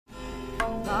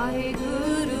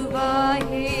Vaheguru,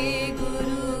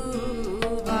 Vaheguru,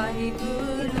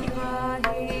 Vaheguru,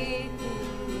 Vaheguru,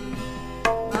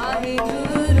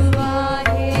 Vaheguru,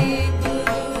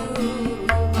 Vaheguru,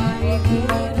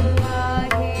 Vaheguru,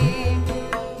 Vaheguru.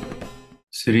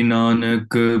 Shri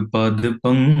Nanak पद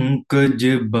पंकज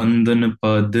बंदन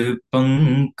पद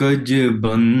पंकज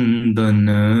बंदन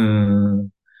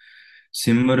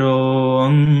सिमरो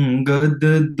अंगद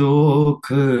दोख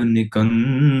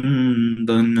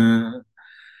निकंदन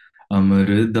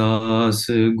अमरदास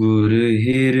गुर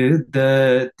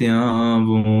हृदय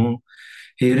त्यावो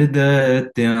हृदय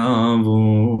त्यावो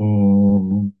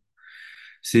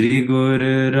श्री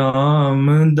गुरु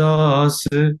रामदास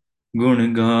गुण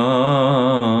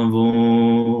गावो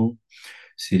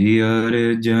श्री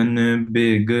अर्जन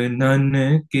बिगनन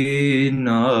के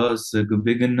नासक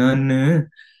बिगनन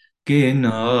के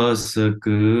नासक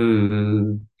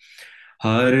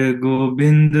हर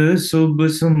गोबिंद शुभ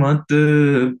सुमत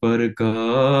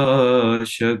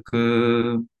प्रकाशक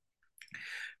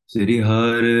श्री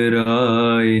हर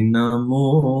राय नमो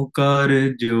कर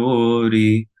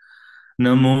जोरी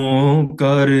नमो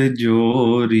कर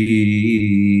जोरी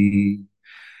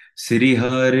श्री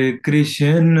हरि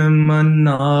कृष्ण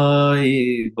मनाए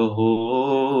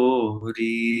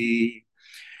बहोरी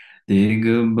तेग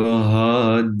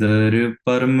बहादुर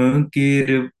परम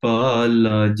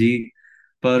कृपाला जी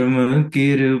परम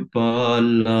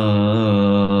कृपाला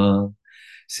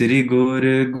श्री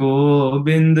गुरु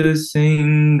गोबिंद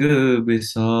सिंह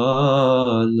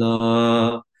विसाला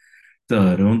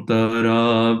तरु तरा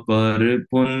पर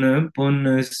पुन पुन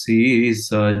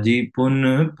सीसा जी पुन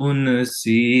पुन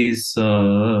सीसा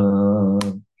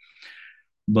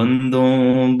बंदों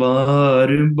बार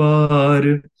बार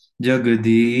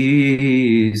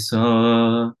जगदीसा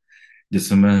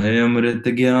जिसमें है अमृत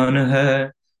ज्ञान है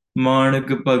माणक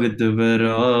भगत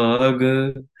वैराग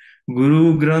गुरु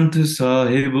ग्रंथ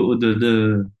साहिब उदद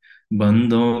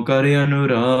बंदों कर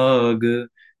अनुराग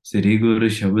श्री गुरु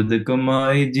शब्द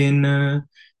कमाई जिन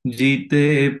जीते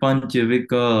पंच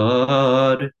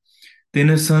विकार तिन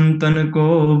संतन को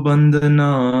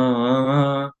बंदना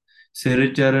सिर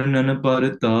चरणन पर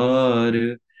तार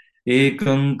एक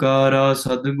अंकारा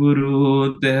सतगुरु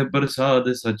तह प्रसाद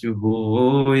सच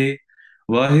होए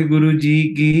वाहिगुरु जी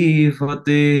की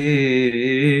फतेह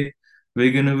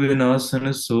विघ्न विनाशन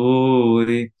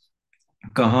सोए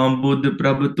कहाँ बुद्ध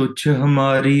प्रभ तुच्छ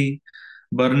हमारी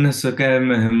बरन सकै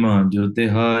महिमा जो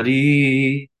तिहारी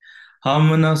हम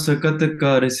न सकत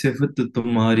कर सिफत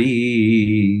तुम्हारी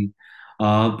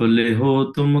आप ले हो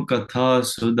तुम कथा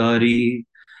सुधारी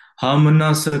हम न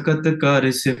सकत कर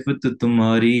सिफत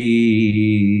तुम्हारी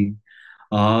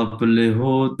आप ले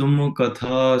हो तुम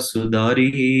कथा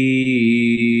सुधारी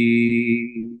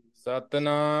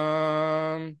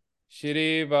ਸਤਨਾਮ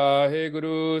ਸ਼੍ਰੀ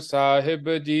ਵਾਹਿਗੁਰੂ ਸਾਹਿਬ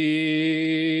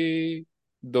ਜੀ।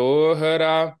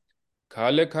 ਦੋਹਰਾ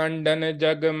ਖਲ ਖੰਡਨ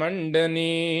ਜਗ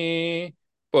ਮੰਡਨੀ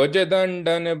ਭੁਜ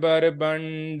ਦੰਡਨ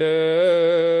ਬਰਬੰਡ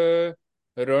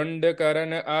ਰੁੰਡ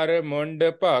ਕਰਨ ਅਰ ਮੁੰਡ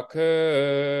ਭਖ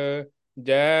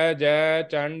ਜੈ ਜੈ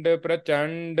ਚੰਡ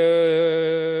ਪ੍ਰਚੰਡ।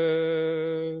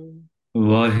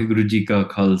 ਵਾਹਿਗੁਰੂ ਜੀ ਕਾ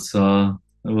ਖਾਲਸਾ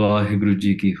ਵਾਹਿਗੁਰੂ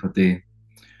ਜੀ ਕੀ ਫਤਿਹ।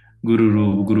 ਗੁਰੂ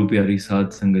ਰੂਪ ਗੁਰੂ ਪਿਆਰੀ ਸਾਧ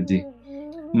ਸੰਗਤ ਜੀ,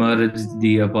 ਮਹਾਰਾਜ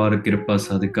ਦੀ ਅਪਾਰ ਕਿਰਪਾ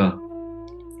ਸਦਕਾ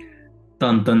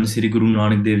ਧੰਨ ਧੰਨ ਸ੍ਰੀ ਗੁਰੂ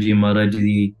ਨਾਨਕ ਦੇਵ ਜੀ ਮਹਾਰਾਜ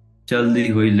ਦੀ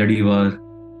ਚੱਲਦੀ ਹੋਈ ਲੜੀਵਾਰ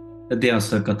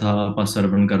ਇਤਿਹਾਸਕ ਕਥਾ ਆਪਾਂ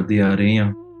ਸਰਵਣ ਕਰਦੇ ਆ ਰਹੇ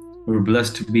ਹਾਂ। We're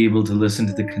blessed to be able to listen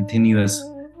to the continuous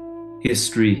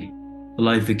history,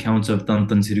 life accounts of ਧੰਨ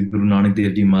ਧੰਨ ਸ੍ਰੀ ਗੁਰੂ ਨਾਨਕ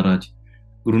ਦੇਵ ਜੀ ਮਹਾਰਾਜ।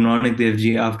 Guru Nanak Dev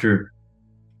Ji, after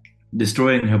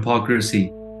destroying hypocrisy,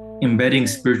 embedding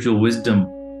spiritual wisdom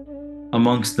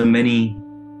amongst the many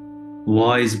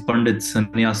wise pandits,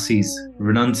 sannyasis,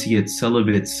 renunciates,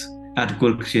 celibates at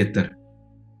Kurukshetra,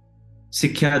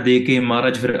 ਸਿੱਖਿਆ ਦੇ ਕੇ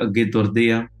ਮਹਾਰਾਜ ਫਿਰ ਅੱਗੇ ਤੁਰਦੇ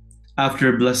ਆ। After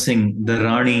blessing the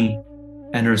Rani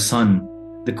and her son,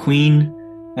 the queen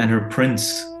and her prince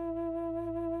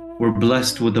were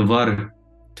blessed with a var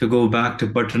to go back to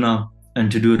Patna and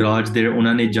to do Raj there.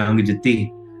 ਉਹਨਾਂ ਨੇ ਜੰਗ ਜਿੱਤੀ।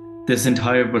 This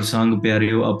entire ਪ੍ਰਸੰਗ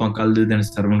ਪਿਆਰਿਓ ਆਪਾਂ ਕੱਲ ਦੇ ਦਿਨ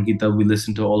ਸਰਵਣ ਕੀਤਾ। We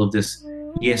listened to all of this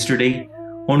yesterday.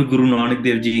 ਹੁਣ ਗੁਰੂ ਨਾਨਕ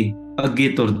ਦੇਵ ਜੀ ਅੱਗੇ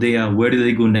ਤੁਰਦੇ ਆ। Where do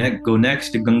they go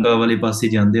next? Ganga ਵਾਲੇ ਪਾਸੇ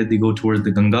ਜਾਂਦੇ ਆ। They go towards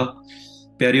the Ganga.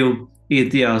 ਪਿਆਰਿਓ, ਇਹ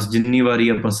ਇਤਿਹਾਸ ਜਿੰਨੀ ਵਾਰੀ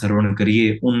ਆਪਾਂ ਸਰਵਣ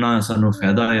ਕਰੀਏ ਉਨਾ ਸਾਨੂੰ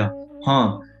ਫਾਇਦਾ ਆ। ਹਾਂ,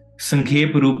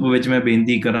 ਸੰਖੇਪ ਰੂਪ ਵਿੱਚ ਮੈਂ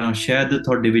ਬੇਨਤੀ ਕਰਾਂ, ਸ਼ਾਇਦ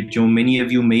ਤੁਹਾਡੇ ਵਿੱਚੋਂ many of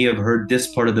you may have heard this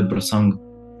part of the prasang.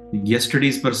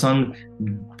 Yesterday's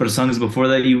prasangs before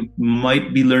that you might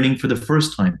be learning for the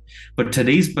first time, but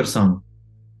today's prasang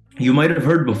you might have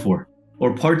heard before or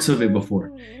parts of it before,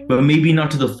 but maybe not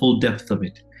to the full depth of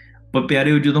it. ਪਰ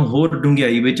ਪਿਆਰਿਓ, ਜਦੋਂ ਹੋਰ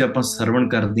ਡੂੰਘਾਈ ਵਿੱਚ ਆਪਾਂ ਸਰਵਣ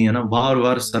ਕਰਦੇ ਹਾਂ ਨਾ,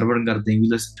 ਵਾਰ-ਵਾਰ ਸਰਵਣ ਕਰਦੇ ਹਾਂ, we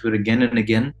listen to it again and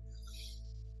again,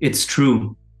 it's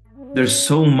true. There's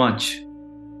so much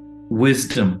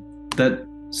wisdom that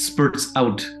spurts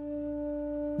out.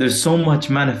 There's so much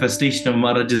manifestation of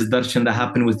Maharaj's darshan that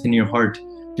happen within your heart.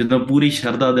 ਜਦੋਂ ਪੂਰੀ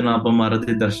ਸ਼ਰਧਾ ਦੇ ਨਾਲ ਆਪਾਂ ਮਹਾਰਾਜ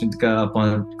ਦੇ ਦਰਸ਼ਨ ਆਪਾਂ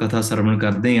ਕਥਾ ਸਰਵਣ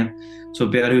ਕਰਦੇ ਹਾਂ, ਸੋ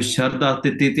ਪਿਆਰਿਓ ਸ਼ਰਧਾ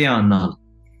ਤੇ ਧਿਆਨ ਨਾਲ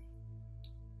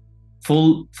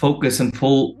full focus and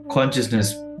full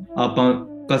consciousness ਆਪਾਂ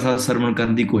ਕਥਾ ਸਰਵਣ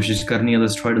ਕਰਨ ਦੀ ਕੋਸ਼ਿਸ਼ ਕਰਨੀ ਹੈ.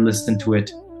 Let's try to listen to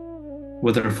it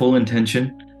with our full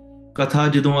intention. ਕਥਾ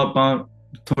ਜਦੋਂ ਆਪਾਂ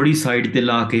ਥੋੜੀ ਸਾਈਡ ਤੇ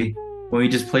ਲਾ ਕੇ, when we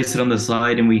just place it on the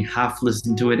side and we half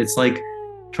listen to it, it's like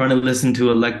trying to listen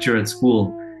to a lecture at school.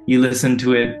 You listen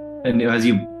to it, and as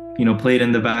you play it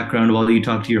in the background while you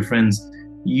talk to your friends,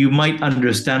 you might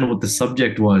understand what the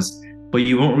subject was, but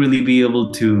you won't really be able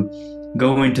to go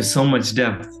into so much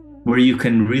depth where you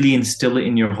can really instill it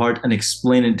in your heart and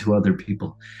explain it to other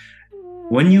people.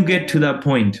 When you get to that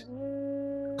point,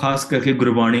 khas karke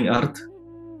Gurbani Arth,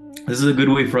 this is a good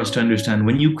way for us to understand.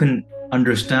 When you can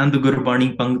understand the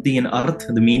Gurbani Pankti and Arth,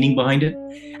 the meaning behind it,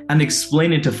 and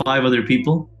explain it to 5 other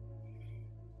people,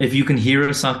 if you can hear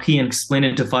a Sakhi and explain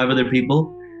it to 5 other people,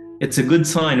 it's a good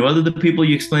sign. Whether the people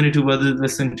you explain it to, whether they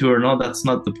listen to or not, that's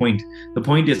not the point. The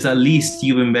point is at least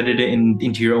you've embedded it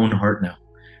into your own heart now.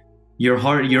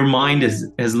 Your mind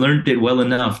has learned it well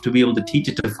enough to be able to teach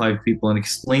it to 5 people and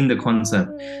explain the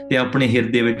concept. ਤੇ ਆਪਣੇ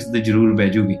ਹਿਰਦੇ ਵਿੱਚ ਤੇ ਜ਼ਰੂਰ ਬਹਿ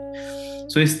ਜੂਗੀ.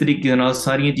 ਸੋ ਇਸ ਤਰੀਕੇ ਨਾਲ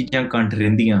ਸਾਰੀਆਂ ਚੀਜ਼ਾਂ ਕੰਠ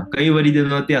ਰਹਿੰਦੀਆਂ. ਕਈ ਵਾਰੀ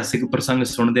ਜਦੋਂ ਇਤਿਹਾਸਿਕ ਪ੍ਰਸੰਗ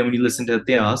ਸੁਣਦੇ, when you listen to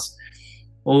ਇਤਿਹਾਸ,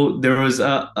 there was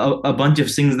a bunch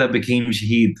of Singhs that became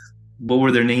shaheed. What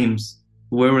were their names?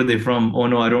 Where were they from? Oh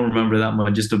no, I don't remember that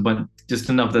much. Just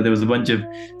enough that there was a bunch of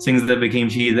Singhs that became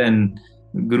shaheed, and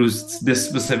this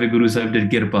specific Guru Sahib did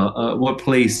kirpa. What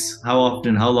place? How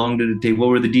often? How long did it take? What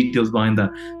were the details behind that?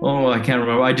 Oh, I can't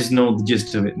remember. I just know the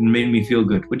gist of it and made me feel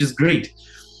good, which is great.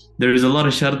 There is a lot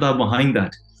of shraddha behind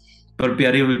that. ਪਰ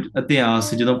ਪਿਆਰੇ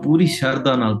ਇਤਿਹਾਸ ਜਦੋਂ ਪੂਰੀ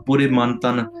ਸ਼ਰਧਾ ਨਾਲ ਪੂਰੇ ਮਨ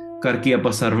ਤਨ ਕਰਕੇ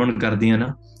ਆਪਾਂ ਸਰਵਣ ਕਰਦੇ ਹਾਂ ਨਾ,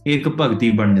 ਇੱਕ ਭਗਤੀ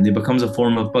ਬਣ ਜਾਂਦੀ, becomes a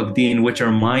form of bhakti in which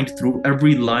our mind, through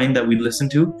every line that we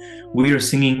listen to, we are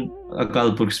singing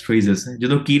Akal Purukh's praises.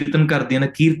 ਜਦੋਂ ਕੀਰਤਨ ਕਰਦੇ ਹਾਂ ਨਾ,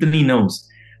 ਕੀਰਤਨੀ knows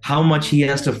how much he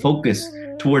has to focus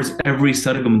towards every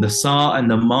sargam, the sa and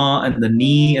the ma and the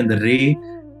ni and the re,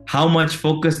 how much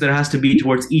focus there has to be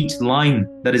towards each line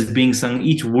that is being sung,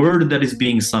 each word that is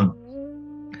being sung.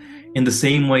 In the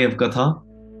same way of katha,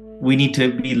 we need to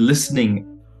be listening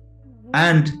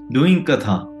and doing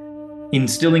katha,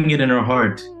 instilling it in our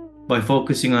heart by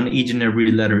focusing on each and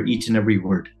every letter, each and every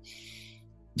word.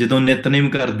 Jadon nitnem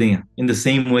karde hain, in the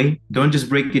same way, don't just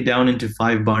break it down into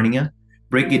 5 baniya,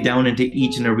 break it down into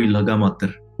each and every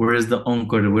lagamatar. Where is the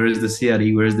onkar? Where is the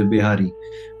siyari? Where is the bihari?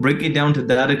 Break it down to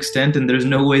that extent, and there's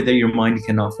no way that your mind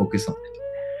cannot focus on it.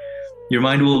 Your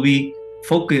mind will be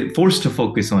forced to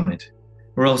focus on it,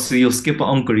 or else you'll skip a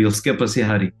onkar, you'll skip a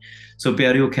siyari. So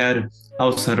pyareo khair,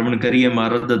 ਆਓ ਸਰਵਣ ਕਰੀਏ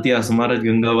ਮਹਾਰਾਜ ਦਾ ਇਤਿਹਾਸ. ਮਹਾਰਾਜ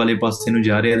ਗੰਗਾ ਵਾਲੇ ਪਾਸੇ ਨੂੰ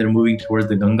ਜਾ ਰਹੇ, they're moving towards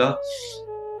the Ganga.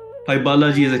 Bhai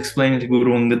Balaji is explaining to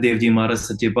Guru Angad Dev Ji Maharaj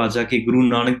Sache Paatshah ਕਿ Guru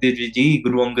Nanak Dev Ji,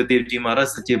 Guru Angad Dev Ji Maharaj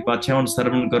Sache Paatshah ਹੁਣ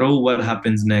ਸਰਵਣ ਕਰੋ. What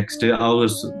happens next? ਆਓ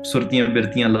ਸੁਰਤੀਆਂ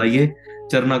ਬਿਰਤੀਆਂ ਲਾਈਏ,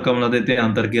 ਚਰਨਾ ਕਮਲਾਂ ਦੇ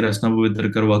ਧਿਆਨ ਧਰ ਕੇ ਰਸਨਾ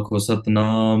ਪਵਿੱਤਰ ਕਰੋ. ਆਖੋ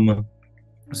ਸਤਨਾਮ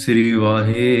ਸ੍ਰੀ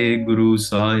ਵਾਹਿਗੁਰੂ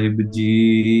ਸਾਹਿਬ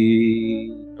ਜੀ.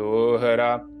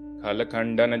 ਤੋਹਰਾ ਖਲ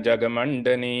ਖੰਡਨ ਜਗ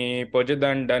ਮੰਡਨੀ ਪੁਜ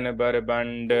ਦੰਡਨ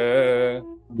ਬਰਬੰਡ.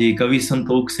 ਜੀ ਕਵੀ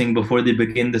Santokh Singh, before they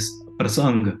begin this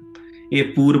ਪ੍ਰਸੰਗ, ਇਹ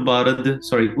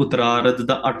ਉੱਤਰਾਰਧ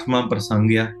ਦਾ 8ਵਾਂ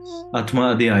ਪ੍ਰਸੰਗ ਆ,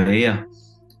 8ਵਾਂ ਅਧਿਆਇ ਆ.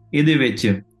 ਇਹਦੇ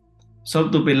ਵਿੱਚ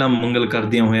ਸਭ ਤੋਂ ਪਹਿਲਾਂ ਮੰਗਲ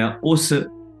ਕਰਦਿਆਂ ਹੋਇਆ ਉਸ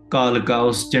ਕਾਲਕਾ,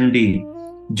 ਉਸ ਚੰਡੀ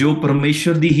ਜੋ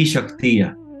ਪਰਮੇਸ਼ਰ ਦੀ ਹੀ ਸ਼ਕਤੀ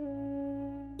ਆ,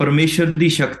 ਪਰਮੇਸ਼ਰ ਦੀ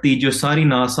ਸ਼ਕਤੀ ਜੋ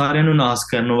ਸਾਰਿਆਂ ਨੂੰ ਨਾਸ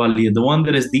ਕਰਨ ਵਾਲੀ ਹੈ. The one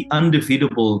that is the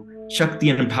undefeatable Shakti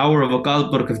and power of Akal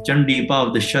Purukh of Chandi Pav,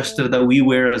 the Shastra that we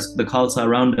wear as the Khalsa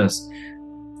around us,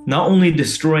 not only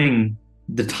destroying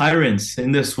the tyrants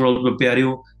in this world, but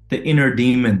pyareo, the inner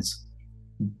demons,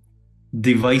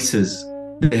 the vices,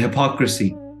 the hypocrisy,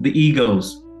 the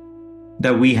egos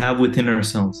that we have within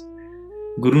ourselves.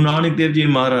 Guru Nanak Dev Ji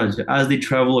Maharaj, as they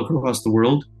travel across the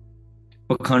world,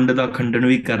 pakhand da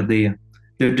khandan vi karde hai.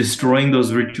 They're destroying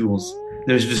those rituals.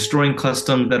 They're destroying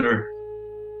customs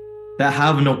that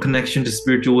have no connection to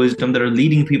spiritual wisdom, that are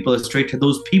leading people astray, to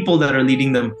those people that are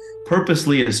leading them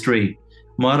purposely astray.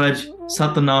 Maharaj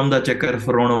Satnam da chakar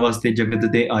faraun vaste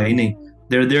jagat de aaye ne.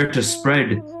 They're there to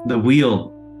spread the wheel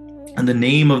and the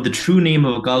name of the true name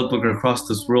of Akal Purukh across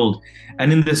this world.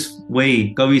 And in this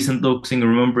way, Kavi Santokh Singh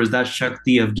remembers that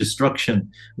Shakti of destruction.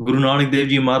 Guru Nanak Dev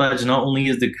Ji Maharaj not only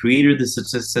is the creator, the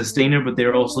sustainer, but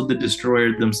they're also the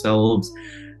destroyer themselves.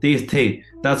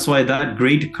 That's why that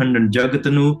great khandan jagat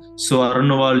nu swaran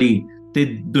wali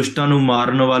te dushtan nu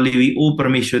maran wali vi oh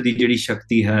parmeshwar di jehdi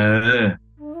shakti hai.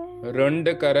 रुंड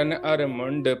करन अर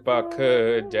मुंड पख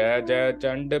जय जय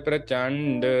चंड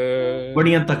प्रचंड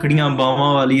बड़ियां तकड़ियां बावां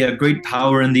वाली है, great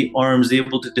power in the arms,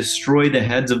 able to destroy the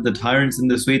heads of the tyrants in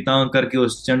this way। तां करके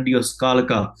उस चंडी उस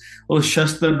कालका उस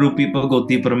शस्त्र रूपी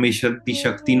भगवती परमेश्वर की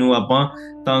शक्ति ਨੂੰ ਆਪਾਂ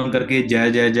ਤਾਂ ਕਰਕੇ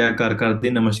जय जय जयकार ਕਰਦੇ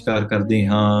नमस्कार ਕਰਦੇ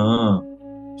ਹਾਂ।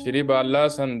 श्री बाला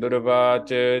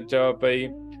संदुरबाच चौपई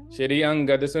श्री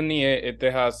अंगद सुनिए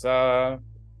इतिहासा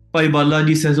Bhai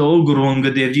Balaji says, oh Guru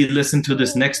Angad Dev Ji, listen to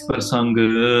this next prasang।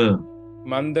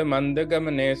 मंद मंद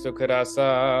गमने सुख रासा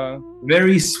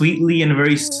Very sweetly and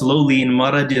very slowly in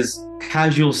Maharaj's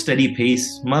casual, steady pace.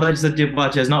 Maharaj Satya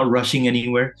Pacha is not rushing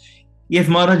anywhere. If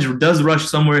Maharaj does rush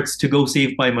somewhere, it's to go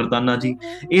save Bhai Mardana Ji.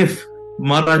 If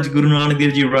Maharaj Guru Nanak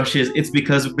Dev Ji rushes, it's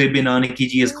because Bibi Nanaki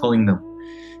Ji is calling them.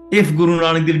 If Guru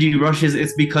Nanak Dev Ji rushes,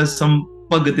 it's because some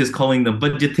Bhagat is calling them.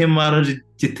 But Jithe Maharaj,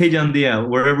 Jithe Jande hai,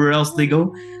 wherever else they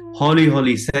go, holi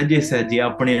holi, sahje sahje,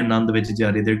 apne anand vich ja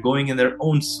rahe. They're going in their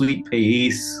own sweet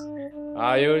pace.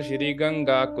 आयो श्री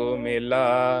गंगा को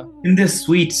मेला In this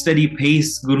sweet, steady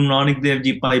pace, Guru Nanak Dev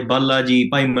Ji, Bhai Balaji,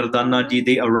 Bhai Mardana Ji,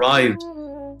 they arrived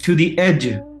to the edge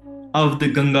of the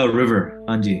Ganga River.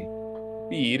 Anji.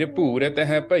 पीर पूरत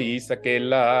है भई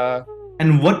सकेला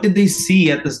And what did they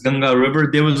see at this Ganga River?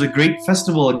 There was a great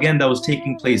festival again that was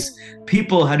taking place.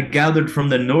 People had gathered from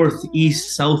the north,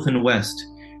 east, south, and west.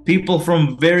 People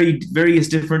from various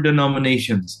different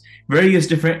denominations, various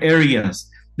different areas.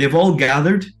 They've all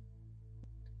gathered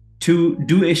to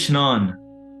do Ishnan,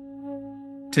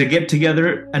 to get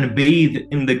together and bathe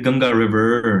in the Ganga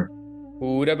River.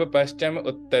 पूरब पश्चिम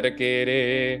उत्तर केरे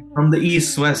From the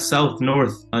east, west, south,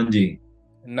 north, Anji.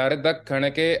 नर दक्षिण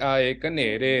के आए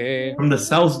Kanere From the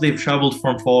south, they've traveled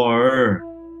from far.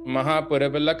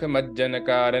 महापुरब लख मज्जन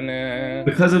कारण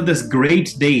Because of this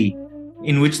great day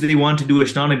in which they want to do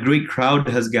Ishnan, a great crowd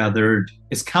has gathered.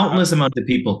 It's countless amount of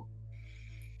people.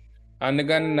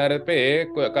 अनगन नर पे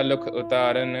कलुख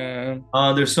उतारन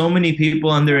There's so many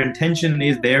people, and their intention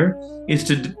is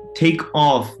to take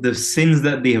off the sins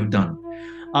that they have done.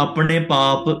 Apne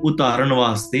paap utaran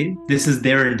vaste. This is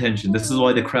their intention. This is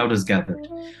why the crowd has gathered.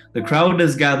 The crowd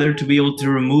has gathered to be able to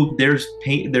remove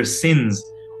their sins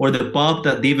or the paap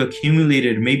that they've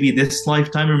accumulated, maybe this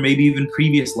lifetime or maybe even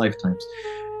previous lifetimes.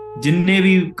 Jinne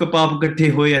bhi paap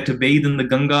ikatthe hoye to bathe in the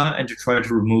Ganga and to try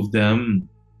to remove them.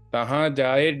 तहाँ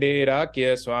जाए डेरा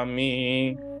के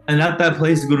स्वामी And at that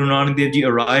place, Guru Nanak Dev Ji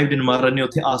arrived and Maharaj ne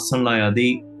utthe asan laya.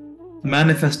 They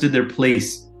manifested their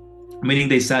place, meaning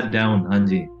they sat down,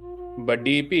 Anji.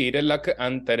 बड़ी भीड़ लख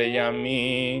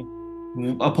अंतर्यामी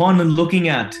Upon looking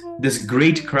at this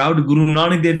great crowd, Guru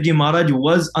Nanak Dev Ji Maharaj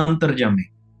was antarjami.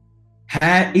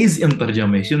 Is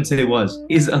antarjami, shouldn't say was,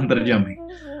 is antarjami.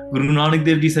 Guru Nanak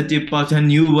Dev Ji Sache Pacha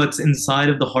knew what's inside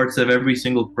of the hearts of every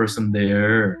single person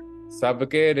there.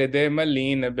 सबके हृदय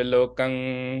मलीन बिलोकं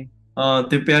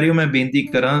ਤੇ ਪਿਆਰਿਓ ਮੈਂ ਬੇਨਤੀ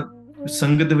ਕਰਾਂ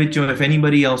ਸੰਗਤ ਵਿੱਚੋਂ if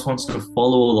anybody else wants to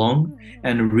follow along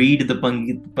and read the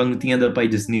ਪੰਕਤੀਆਂ that Bhai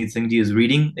Jasneet Singh ji is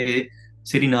reading, ਇਹ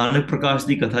ਸ੍ਰੀ ਨਾਨਕ ਪ੍ਰਕਾਸ਼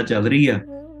ਦੀ ਕਥਾ ਚੱਲ ਰਹੀ ਆ।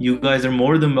 You guys are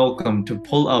more than welcome to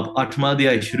pull up 8ਵਾਂ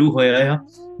ਅਧਿਆਇ ਸ਼ੁਰੂ ਹੋਇਆ ਆ।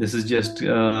 This is just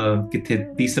ਕਿੱਥੇ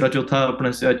ਤੀਸਰਾ ਚੌਥਾ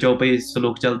ਆਪਣਾ ਚੌਪਈ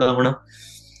ਸ਼ਲੋਕ ਚੱਲਦਾ ਹੋਣਾ।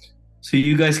 So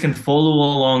you guys can follow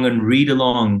along and read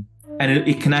along,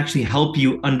 and it can actually help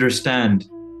you understand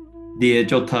the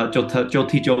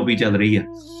ਚੌਥੀ ਚੌਪਈ ਚੱਲ ਰਹੀ ਆ।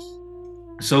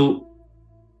 So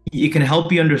it can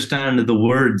help you understand the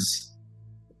words,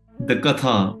 the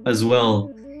katha as well,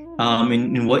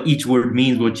 in what each word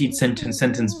means, what each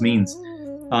sentence means.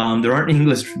 There aren't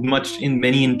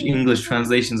many English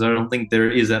translations. I don't think there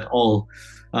is at all,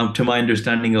 to my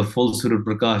understanding of full Surah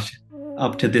Prakash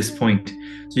up to this point.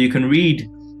 So you can read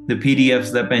the PDFs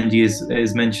that Benji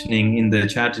is mentioning in the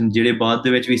chat, and jede baad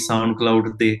de vich vi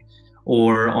SoundCloud de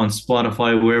or on Spotify,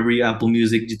 wherever you Apple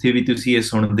Music, jithe vi tusi ਇਹ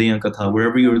ਸੁਣਦੇ ਆ katha,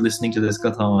 wherever you're listening to this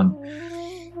katha on,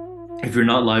 if you're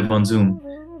not live on Zoom,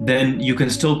 then you can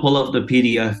still pull up the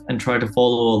PDF and try to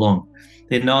follow along.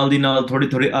 ਤੇ ਨਾਲ ਦੀ ਨਾਲ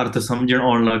ਥੋੜੇ ਅਰਥ ਸਮਝਣ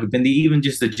ਆਉਣ ਲੱਗ ਪੈਂਦੀ, even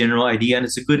just the general idea, and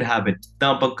it's a good habit. ਤਾਂ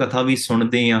ਆਪਾਂ ਕਥਾ ਵੀ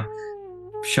ਸੁਣਦੇ ਆ,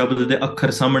 ਸ਼ਬਦ ਦੇ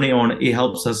ਅੱਖਰ ਸਾਹਮਣੇ ਆਉਣ, it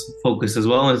helps us focus as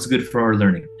well, and it's good for our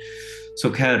learning. So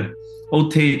ਖੈਰ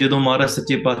ਉੱਥੇ ਜਦੋਂ ਮਹਾਰਾਜ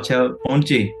ਸੱਚੇ ਪਾਤਸ਼ਾਹ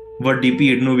ਪਹੁੰਚੇ, ਵੱਡੀ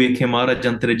ਭੀੜ ਨੂੰ ਵੇਖੇ ਮਹਾਰਾਜ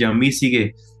ਅੰਤਰਜਾਮੀ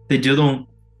ਸੀਗੇ। ਤੇ ਜਦੋਂ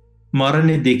ਮਹਾਰਾਜ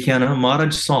ਨੇ ਦੇਖਿਆ ਨਾ,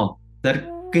 ਮਹਾਰਾਜ saw that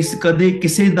ਕਦੇ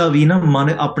ਕਿਸੇ ਦਾ ਵੀ ਨਾ ਮਨ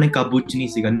ਆਪਣੇ ਕਾਬੂ ਚ ਨਹੀਂ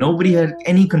ਸੀਗਾ। Nobody had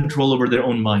any control over their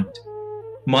own mind.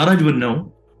 Maharaj would know.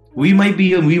 We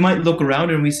might look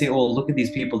around and we say, oh, look at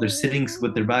these people, they're sitting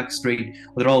with their back straight,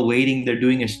 they're all waiting, they're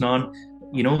doing Ishnan,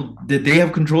 you know, they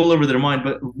have control over their mind.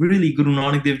 But really Guru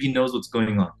Nanak Dev Ji knows what's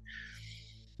going on.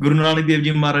 Guru Nanak Dev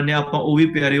ji ਮਹਾਰਾਜ ਨੇ ਆਪਾਂ ਉਹ ਵੀ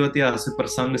ਪਿਆਰੇ ਇਤਿਹਾਸ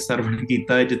ਪ੍ਰਸੰਗ ਸਰਵਣ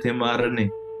ਕੀਤਾ ਹੈ, ਜਿੱਥੇ ਮਹਾਰਾਜ ਨੇ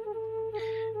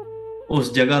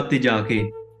ਉਸ ਜਗ੍ਹਾ ਤੇ ਜਾ ਕੇ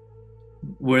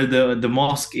where the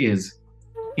mosque is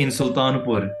in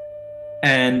Sultanpur,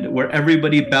 and where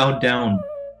everybody bowed down.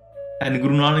 And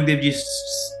Guru Nanak Dev Ji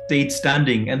stayed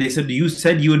standing, and they said, "You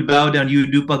said you would bow down, you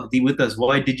would do bhakti with us.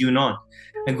 Why did you not?"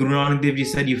 And Guru Nanak Dev Ji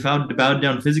said, "You bowed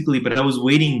down physically, but I was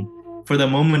waiting for the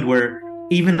moment where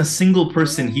even a single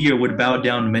person here would bow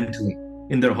down mentally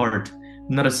in their heart.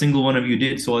 Not a single one of you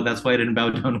did, so that's why I didn't bow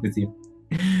down with you."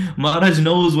 Maharaj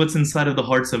knows what's inside of the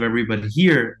hearts of everybody.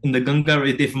 Here in the Ganga,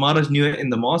 if Maharaj knew it in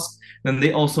the mosque, then they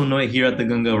also know it here at the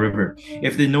Ganga River.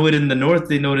 If they know it in the north,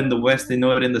 they know it in the west, they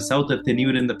know it in the south. If they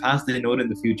knew it in the past, they know it in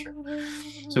the future.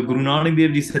 So Guru Nanak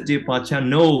Dev Ji Sache Pacha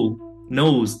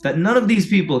knows that none of these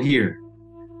people here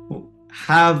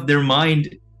have their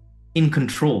mind in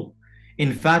control.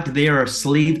 In fact, they are a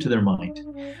slave to their mind.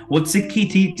 What Sikhi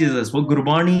teaches us, what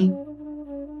Gurbani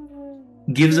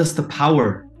gives us the power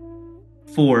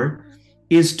for,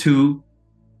 is to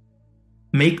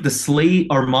make the slave,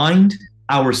 our mind,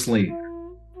 our slave,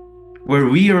 where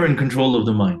we are in control of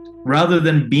the mind, rather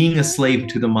than being a slave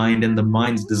to the mind and the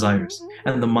mind's desires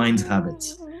and the mind's habits.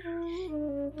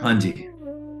 Hanji.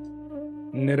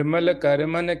 Nirmal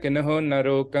karman kinho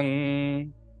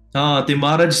narokang. The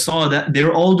Maharaj saw that they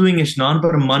were all doing Ishnan,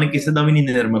 but man kisi da bhi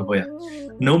nahi nirmal hoya.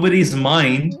 Nobody's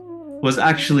mind was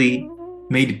actually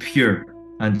made pure.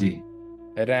 Hanji.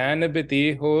 Ran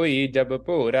biti hoi jab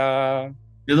pora.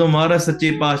 ਜਦੋਂ ਮਹਾਰਾਜ ਸੱਚੇ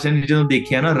ਪਾਤਸ਼ਾਹ ਨੇ ਜਦੋਂ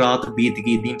ਦੇਖਿਆ ਨਾ ਰਾਤ ਬੀਤ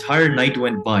ਗਈ, the entire night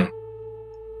went by,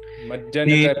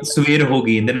 ਤੇ ਸਵੇਰ ਹੋ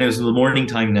ਗਈ, and then it was the morning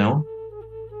time now.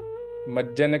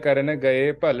 ਮੱਜਨ ਕਰਨ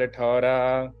ਗਏ ਭਲ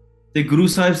ਠੌਰਾ. ਤੇ ਗੁਰੂ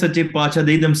ਸਾਹਿਬ ਸੱਚੇ ਪਾਤਸ਼ਾਹ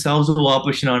they themselves ਉਹ ਆਪ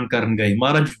ਇਸ਼ਨਾਨ ਕਰਨ ਗਏ.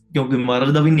 ਮਹਾਰਾਜ, ਕਿਉਂਕਿ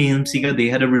ਮਹਾਰਾਜ ਦਾ ਵੀ ਨਿਯਮ ਸੀਗਾ, they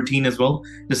had a routine as well,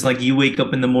 just like you wake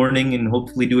up in the morning and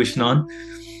hopefully do ਇਸ਼ਨਾਨ.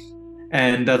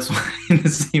 And that's why in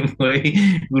the same way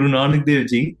Guru Nanak Dev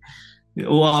Ji,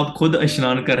 ਉਹ ਆਪ ਖੁਦ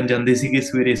ਇਸ਼ਨਾਨ ਕਰਨ ਜਾਂਦੇ ਸੀਗੇ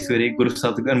ਸਵੇਰੇ ਸਵੇਰੇ. ਗੁਰੂ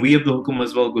ਸਤਿਗੁਰ, and we have the hukum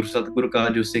as well, ਗੁਰੂ ਸਤਿਗੁਰ ਕਾ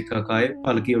ਜੋ ਸਿੱਖ ਆਖਾਏ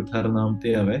ਭਲਕੇ ਉਠਾਰ ਨਾਮ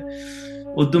ਤੇ ਆਵੇ,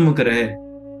 ਉਦਮ ਕਰੇ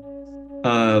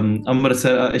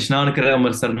ਅੰਮ੍ਰਿਤਸਰ ਇਸ਼ਨਾਨ ਕਰੇ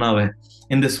ਅੰਮ੍ਰਿਤਸਰ ਨਾ ਆਵੇ.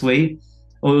 In this way,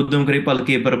 ਉਦਮ ਕਰੇ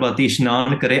ਭਲਕੇ ਪ੍ਰਭਾਤੀ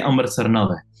ਇਸ਼ਨਾਨ ਕਰੇ ਅੰਮ੍ਰਿਤਸਰ ਨਾ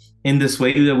ਆਵੇ. In this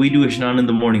way that we do ਇਸ਼ਨਾਨ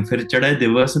in the morning. ਫਿਰ ਚੜ੍ਹੇ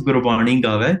ਦਿਵਸ ਗੁਰਬਾਣੀ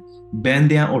ਗਾਵੇ,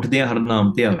 ਬਹਿੰਦਿਆਂ ਉੱਠਦਿਆਂ ਹਰ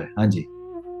ਨਾਮ ਤੇ ਆਵੇ. ਹਾਂਜੀ.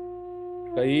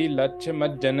 ਕਈ ਲੱਛ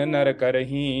ਮੱਜਨ ਨਰ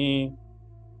ਕਰਹੀ.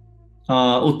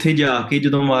 ਉੱਥੇ ਜਾ ਕੇ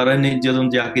ਜਦੋਂ ਮਹਾਰਾਜ ਨੇ ਜਦੋਂ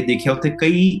ਜਾ ਕੇ ਦੇਖਿਆ, ਉੱਥੇ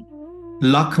ਕਈ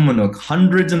ਲੱਖ ਮਨੁੱਖ,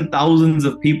 hundreds and thousands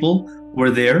of people were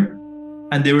there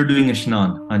and they were doing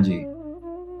ਇਸ਼ਨਾਨ. ਹਾਂਜੀ.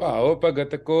 ਭਾਉ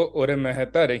ਭਗਤ ਕੋ ਉਰ ਮਹਿ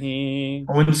ਧਰਹੀ.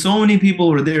 When so many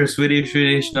people were there, ਸਵੇਰੇ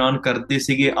ਸਵੇਰੇ ਇਸ਼ਨਾਨ ਕਰਦੇ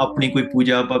ਸੀਗੇ, ਆਪਣੀ ਕੋਈ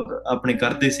ਪੂਜਾ ਆਪਣੇ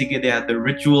ਕਰਦੇ ਸੀਗੇ. They had the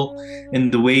ritual in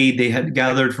the way they had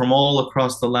gathered from all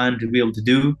across the land to be able to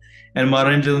do. And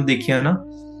ਮਹਾਰਾਜ ਨੇ ਜਦੋਂ ਦੇਖਿਆ ਨਾ,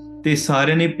 ਤੇ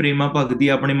ਸਾਰਿਆਂ ਨੇ ਪ੍ਰੇਮਾ ਭਗਤੀ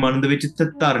ਆਪਣੇ ਮਨ ਦੇ ਵਿੱਚ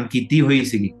ਧਾਰਨ ਕੀਤੀ ਹੋਈ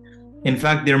ਸੀਗੀ. In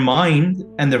fact, their mind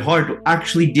and their heart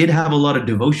actually did have a lot of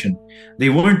devotion. They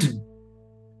weren't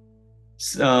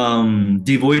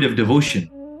devoid of devotion.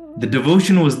 The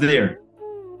devotion was there.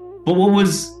 But what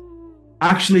was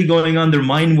actually going on, their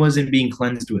mind wasn't being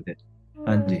cleansed with it.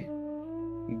 Anji.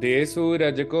 ਦੇ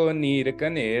ਸੂਰਜ ਕੋ ਨੀਰ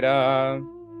ਕਨੇਰਾ.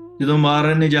 ਜਦੋਂ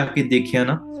ਮਹਾਰਾਜ ਨੇ ਜਾ ਕੇ ਦੇਖਿਆ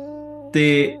ਨਾ, ਤੇ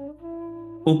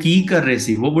ਉਹ ਕੀ ਕਰ ਰਹੇ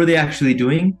ਸੀ? What were they actually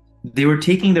doing? They were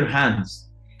taking their hands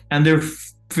and they're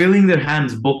filling their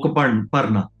hands,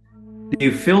 parna. They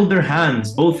filled their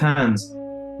hands, both hands,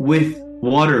 with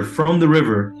water from the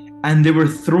river, and they were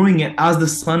throwing it as the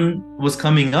sun was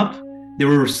coming up. They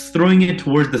were throwing it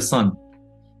towards the sun.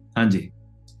 Hanji.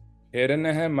 They're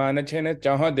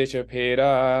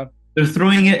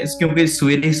throwing it kyunki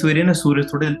swere na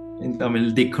suraj thode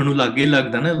dekhan nu lage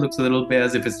lagda na, it looks a little bit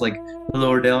as if it's like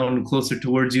lower down, closer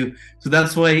towards you. So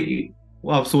that's why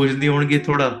ਆਪ ਸੋਚਦੇ ਹੋਣਗੇ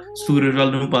ਥੋੜਾ ਸੂਰਜ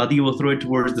ਵੱਲ ਨੂੰ ਪਾ ਦਈਏ, we'll throw it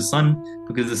towards the sun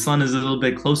because the sun is a little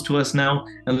bit close to us now,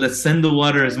 and let's send the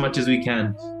water as much as we can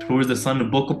towards the sun.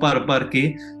 Book ਭਰ ਕੇ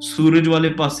ਸੂਰਜ ਵਾਲੇ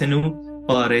ਪਾਸੇ ਨੂੰ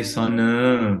ਪਾ ਰਹੇ ਸਨ.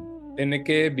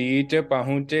 ਇਨਕੇ beach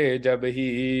ਪਹੁੰਚੇ ਜਬ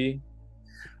ਹੀ.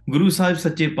 ਗੁਰੂ ਸਾਹਿਬ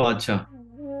ਸੱਚੇ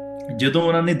ਪਾਤਸ਼ਾਹ ਜਦੋਂ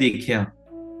ਉਹਨਾਂ ਨੇ ਦੇਖਿਆ,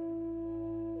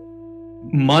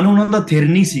 ਮਨ ਉਹਨਾਂ ਦਾ ਥਿਰ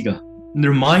ਨਹੀਂ ਸੀਗਾ.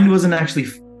 Their mind wasn't actually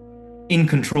in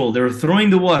control. They were throwing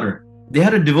the water. They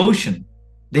had a devotion.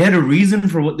 They had a reason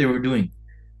for what they were doing,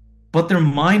 but their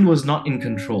mind was not in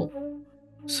control.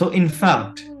 So in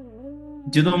fact,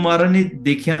 ਜਦੋਂ ਮਹਾਰਾਜ ਨੇ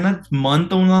ਦੇਖਿਆ ਨਾ, ਮਨ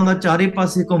ਤਾਂ ਉਹਨਾਂ ਦਾ ਚਾਰੇ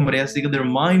ਪਾਸੇ ਘੁੰਮ ਰਿਹਾ ਸੀਗਾ. Their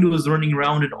mind was running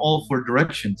around in all four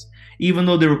directions, even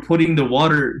though they were putting the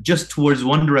water just towards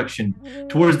one direction,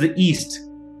 towards the east,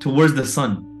 towards the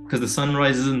sun, because the sun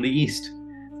rises in the east.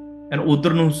 And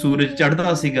ਉਧਰ ਨੂੰ ਸੂਰਜ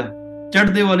ਚੜ੍ਹਦਾ ਸੀਗਾ,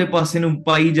 ਚੜ੍ਹਦੇ ਵਾਲੇ ਪਾਸੇ ਨੂੰ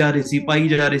ਪਾਈ ਜਾ ਰਹੇ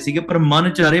ਸੀਗੇ, ਪਰ ਮਨ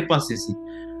ਚਾਰੇ ਪਾਸੇ ਸੀ.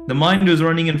 The mind was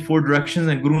running in four directions,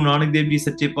 and Guru Nanak Dev Ji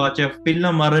ਸੱਚੇ ਪਾਤਸ਼ਾਹ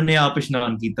ਪਹਿਲਾਂ ਮਹਾਰਾਜ ਨੇ ਆਪ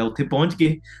ਇਸ਼ਨਾਨ ਕੀਤਾ. ਉੱਥੇ ਪਹੁੰਚ ਕੇ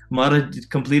ਮਹਾਰਾਜ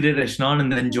completed ਇਸ਼ਨਾਨ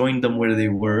and then joined them where they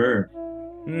were.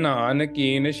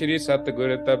 ਨਾਨਕੀਨ ਸ਼੍ਰੀ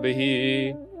ਸਤਿਗੁਰ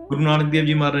ਤਬਹੀ. Guru Nanak Dev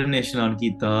Ji Maharaj ne ishnan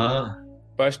kita.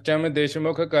 ਪਸ਼ਚਮ ਦਿਸ਼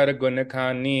ਮੁਖ ਕਰ ਗੁਣ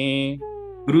ਖਾਨੀ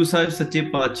Guru Sahib Sache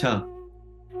Paatshah,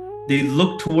 they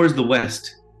looked towards the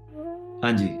west.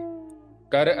 Hanji.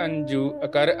 ਕਰ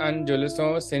ਅੰਜੁਲ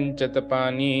ਸੋ ਸਿੰਚਤ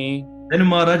ਪਾਨੀ Then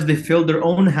Maharaj, they filled their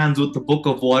own hands with the book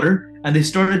of water and they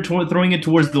started throwing it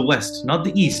towards the west, not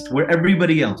the east, where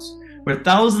everybody else, where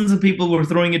thousands of people were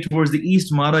throwing it towards the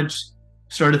east, Maharaj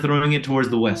started throwing it towards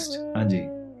the west. Hanji.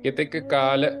 ਕਿਤਿਕ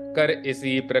ਕਾਲ ਕਰ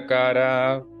ਇਸੀ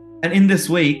ਪ੍ਰਕਾਰਾ And in this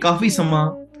way, kafi sama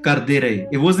karde rahe.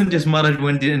 It wasn't just Maharaj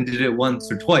went and did it once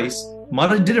or twice.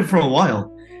 Maharaj did it for a while.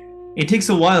 It takes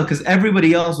a while because everybody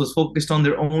else was focused on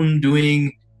their own doing.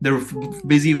 They were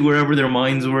busy wherever their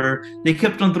minds were. They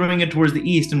kept on throwing it towards the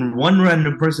east, and one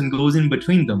random person goes in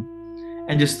between them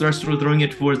and just starts throwing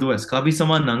it towards the west. Kafi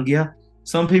sama nangya.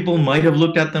 Some people might have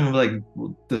looked at them like,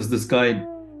 does this guy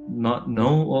not know?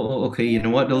 Oh, okay, you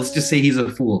know what? Let's just say he's a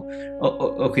fool.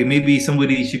 Okay, maybe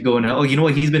somebody should go and you know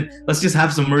what? Let's just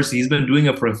have some mercy. He's been doing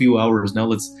it for a few hours now.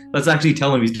 Let's actually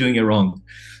tell him he's doing it wrong.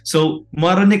 So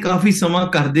Maharaj ne kafi sama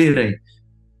karde rahe.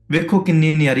 Vekho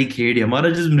kinni nyari khed hai.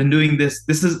 Maharaj has been doing this.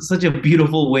 This is such a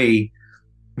beautiful way.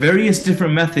 Various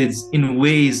different methods in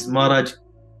ways Maharaj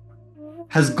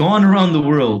has gone around the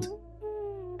world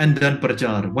and done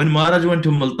prachar. When Maharaj went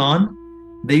to Multan,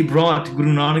 they brought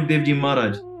Guru Nanak Dev Ji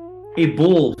Maharaj a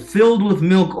bowl filled with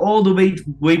milk all the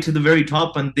way to the very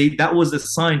top, and that was a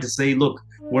sign to say, look,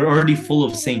 we're already full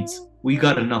of saints. We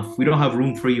got enough. We don't have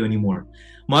room for you anymore.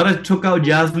 Maharaj took out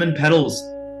jasmine petals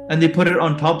and they put it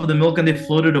on top of the milk and they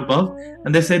floated above,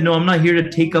 and they said, no, I'm not here to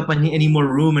take up any more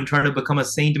room and try to become a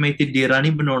saint.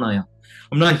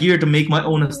 I'm not here to make my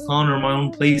own asthan or my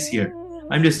own place here.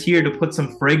 I'm just here to put some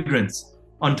fragrance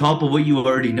on top of what you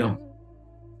already know.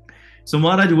 So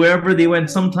Maharaj, wherever they went,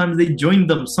 sometimes they joined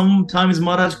them. Sometimes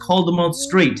Maharaj called them out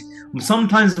straight.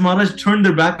 Sometimes Maharaj turned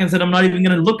their back and said, I'm not even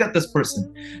going to look at this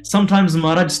person. Sometimes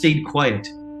Maharaj stayed quiet.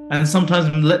 And sometimes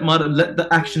let the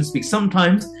action speak.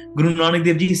 Sometimes Guru Nanak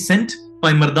Dev Ji sent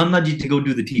by Mardana Ji to go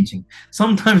do the teaching.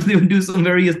 Sometimes they would do some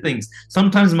various things.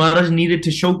 Sometimes Maharaj needed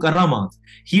to show karamat.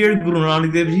 Here, Guru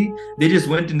Nanak Dev Ji, they just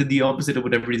went into the opposite of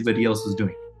what everybody else was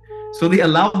doing. So they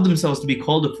allowed themselves to be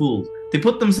called a fool. They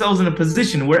put themselves in a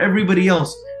position where everybody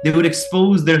else, they would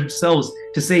expose themselves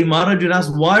to say, Maharaj would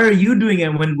ask, why are you doing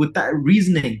it? When with that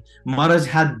reasoning, Maharaj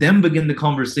had them begin the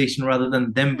conversation rather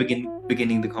than them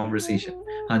beginning the conversation.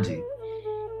 Hanji.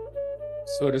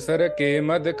 ਸੁਰਸਰ ਕੇ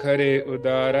ਮਦ ਖਰੇ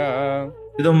ਉਦਾਰਾ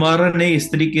ਜਦੋਂ ਮਹਾਰਾਜ ਨੇ ਇਸ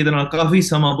ਤਰੀਕੇ ਦੇ ਨਾਲ ਕਾਫੀ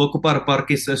ਸਮਾਂ book ਭਰ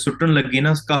ਕੇ ਸੁੱਟਣ ਲੱਗੇ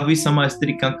ਨਾ, ਕਾਫੀ ਸਮਾਂ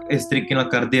ਇਸ ਤਰੀਕੇ ਨਾਲ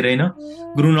ਕਰਦੇ ਰਹੇ ਨਾ,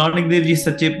 ਗੁਰੂ ਨਾਨਕ ਦੇਵ ਜੀ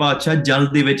ਸੱਚੇ ਪਾਤਸ਼ਾਹ ਜਲ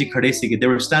ਦੇ ਵਿੱਚ ਖੜੇ ਸੀਗੇ.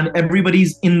 They were standing,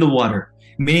 everybody's in the water,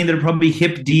 meaning they're probably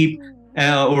hip deep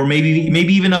or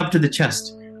maybe even up to the chest,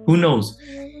 who knows.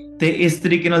 ਤੇ ਇਸ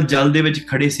ਤਰੀਕੇ ਨਾਲ ਜਲ ਦੇ ਵਿੱਚ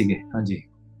ਖੜੇ ਸੀਗੇ. ਹਾਂਜੀ.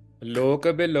 ਲੋਕ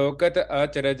ਬਿਲੋਕਤ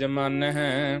ਅਚਰਜ ਮਨ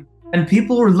ਹੈ. And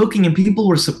people were looking and people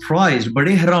were surprised.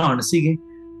 ਬੜੇ ਹੈਰਾਨ ਸੀਗੇ.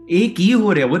 ਇਹ ਕੀ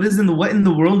ਹੋ ਰਿਹਾ? What in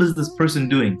the world is this person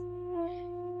doing?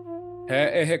 ਹੈ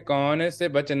ਇਹ ਕੌਣ ਸੇ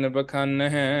ਬਚਨ ਬਖਾਨ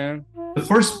ਹੈ. The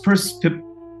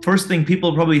first thing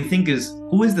people probably think is,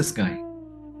 who is this guy?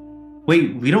 Wait,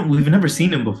 we've never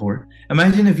seen him before.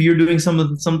 Imagine if you're doing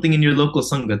something in your local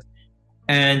sangat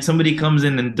and somebody comes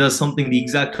in and does something the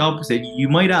exact opposite. You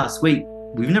might ask, wait,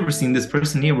 we've never seen this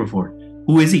person here before.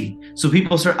 Who is he? So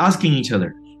people start asking each other,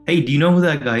 hey, do you know who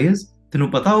that guy is?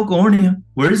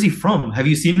 Where is he from? Have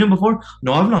you seen him before?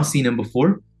 No, I've not seen him before.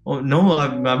 Oh no,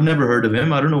 I've never heard of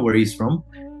him. I don't know where he's from.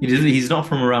 He's not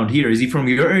from around here. Is he from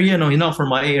your area? No, he's not from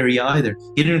my area either.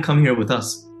 He didn't come here with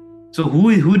us. So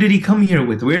who did he come here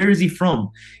with? Where is he from?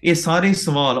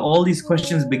 All these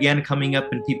questions began coming up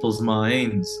in people's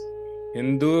minds.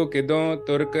 Hindu kidon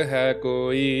Turk hai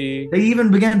koi. They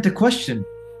even began to question,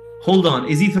 hold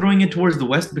on, is he throwing it towards the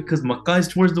west because Makkah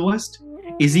is towards the west?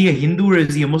 Is he a Hindu or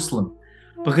is he a Muslim?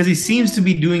 Because he seems to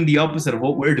be doing the opposite of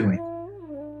what we're doing.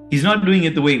 He's not doing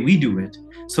it the way we do it.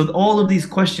 So all of these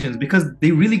questions, because they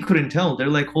really couldn't tell,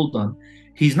 they're like, hold on,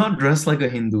 he's not dressed like a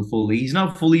Hindu fully. He's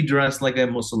not fully dressed like a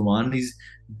Muslim. He's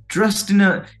dressed in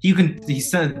he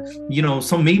said,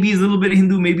 maybe he's a little bit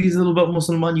Hindu, maybe he's a little bit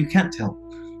Muslim. You can't tell.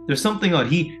 There's something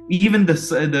odd. Even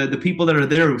the people that are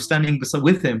there standing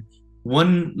with him,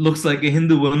 one looks like a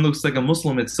Hindu, one looks like a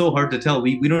Muslim. It's so hard to tell.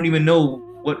 We don't even know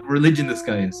what religion this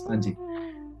guy is. Anji.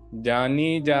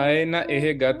 ਜਾਨੀ ਜਾਏ ਨਾ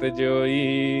ਇਹ ਗਤ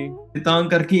ਜੋਈ. ਤਾਂ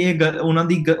ਕਰਕੇ ਇਹ ਉਹਨਾਂ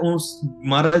ਦੀ ਉਸ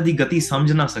ਮਹਾਰਾਜ ਦੀ ਗਤੀ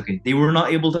ਸਮਝ ਨਾ ਸਕੇ. They were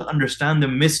not able to understand the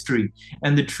mystery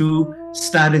and the true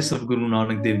status of Guru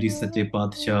Nanak Dev Ji ਸੱਚੇ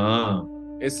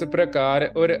ਪਾਤਸ਼ਾਹ. ਇਸ ਪ੍ਰਕਾਰ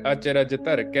ਔਰ ਅਚਰਜ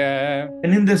ਧਰ ਕੇ.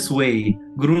 And in this way,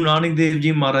 Guru Nanak Dev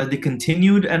Ji Maharaj, they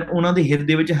continued, and ਉਹਨਾਂ ਦੇ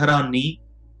ਹਿਰਦੇ ਵਿੱਚ ਹੈਰਾਨੀ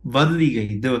ਵੱਧਦੀ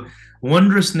ਗਈ. The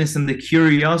wondrousness and the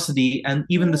curiosity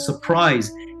and even the surprise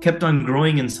kept on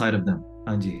growing inside of them.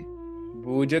 ਹਾਂਜੀ.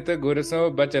 ਬੂਝਤ ਗੁਰ ਸੋ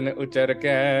ਬਚਨ ਉਚਰ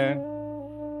ਕੇ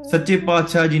ਸੱਚੇ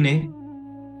ਪਾਤਸ਼ਾਹ ਜੀ ਨੇ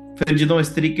ਫਿਰ ਜਦੋਂ ਇਸ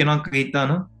ਤਰੀਕੇ ਨਾਲ ਕੀਤਾ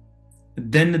ਨਾ,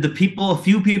 then a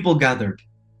few people gathered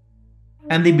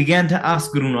and they began to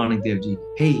ask Guru Nanak Dev Ji,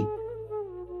 hey,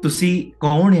 ਤੁਸੀਂ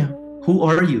ਕੌਣ ਆ? Who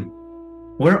are you?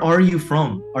 Where are you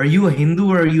from? Are you a Hindu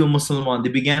or are you a Muslim?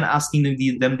 They began asking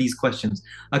them these questions.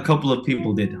 A couple of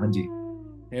people did. Hanji.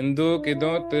 Hindu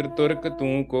ਕਿਦੋਂ ਤੁਰਕ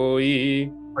ਤੂੰ ਕੋਈ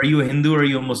Are you a Hindu or are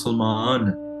you a Muslim?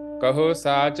 ਕਹੋ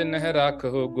ਸਾਚ ਨਹਿ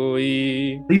ਰੱਖੋ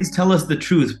ਗੋਈ Please tell us the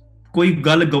truth. ਕੋਈ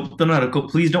ਗੱਲ ਗੁਪਤ ਨਾ ਰੱਖੋ.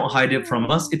 Please don't hide it from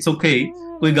us. It's okay.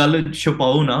 ਕੋਈ ਗੱਲ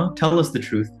ਛੁਪਾਓ ਨਾ. Tell us the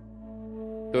truth.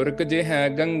 ਤੁਰਕ ਜੇ ਹੈ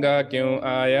ਗੰਗਾ ਕਿਉਂ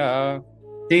ਆਇਆ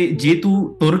ਤੇ ਜੇ ਤੂੰ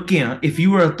ਤੁਰਕ ਆ, if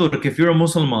you are a Turk, if you're a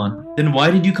Muslim, then why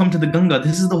did you come to the Ganga?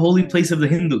 This is the holy place of the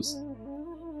Hindus.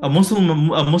 A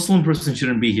Muslim person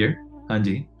shouldn't be here.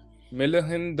 Hanji. ਮਿਲ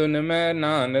ਹਿੰਦੁਨ ਮੈਂ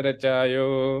ਨਾਨ ਰਚਾਇਓ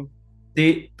ਤੇ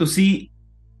ਤੁਸੀਂ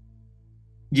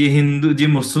ਜੇ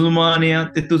ਮੁਸਲਮਾਨ ਆ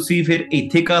ਤੇ ਤੁਸੀਂ ਫਿਰ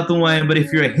ਇੱਥੇ ਕਾ ਤੋਂ ਆਏ? But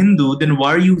if you're a Hindu, then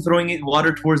why are you throwing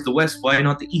water towards the west? Why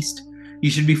not the east?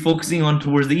 You should be focusing on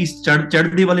towards the east.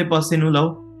 ਚੜ੍ਹਦੇ ਵਾਲੇ ਪਾਸੇ ਨੂੰ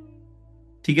ਲਾਓ.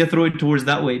 ਠੀਕ ਹੈ, throw it towards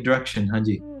that way direction.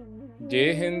 ਹਾਂਜੀ.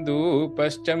 ਜੇ ਹਿੰਦੂ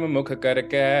ਪਸ਼ਚਮ ਮੁਖ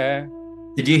ਕਰਕੇ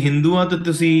ਤੇ ਜੇ ਹਿੰਦੂ ਆ ਤਾਂ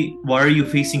ਤੁਸੀਂ why are you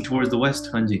facing towards the west?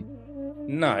 ਹਾਂਜੀ.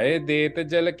 ਨਾਏ ਦੇਤ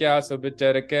ਜਲ ਕਿਆ ਸੁਭ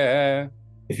ਚਰ ਕੇ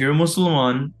If you're a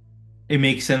Muslim, it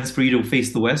makes sense for you to face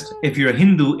the west. If you're a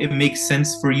Hindu, it makes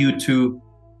sense for you to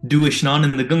do Ishnan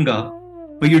in the Ganga,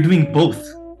 but you're doing both.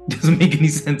 It doesn't make any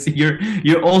sense.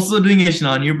 You're also doing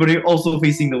Ishnan here, but you're also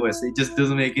facing the west. It just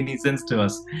doesn't make any sense to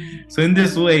us. So in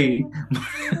this way,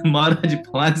 Maharaj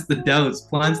plants the doubts,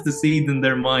 plants the seeds in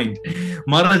their mind.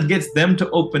 Maharaj gets them to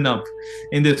open up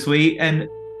in this way, and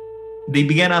they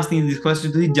began asking these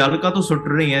questions. ਤੁਸੀਂ ਜਲ ਕਾ ਤੋਂ ਸੁੱਟ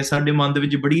ਰਹੇ ਹੈ? ਸਾਡੇ ਮਨ ਦੇ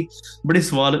ਵਿੱਚ ਬੜੇ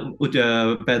ਸਵਾਲ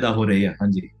ਪੈਦਾ ਹੋ ਰਹੇ ਆ.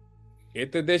 ਹਾਂਜੀ.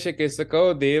 ਇਤ ਦਿਸ਼ ਕਿਸ ਕੋ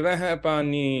ਦੇਵ ਹੈ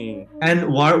ਪਾਣੀ And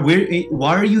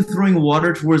why are you throwing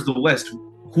water towards the west?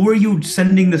 Who are you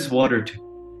sending this water to?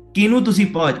 ਕਿਹਨੂੰ ਤੁਸੀਂ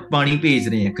ਪਾਣੀ ਭੇਜ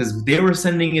ਰਹੇ ਹੈ? Because they were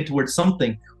sending it towards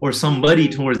something or somebody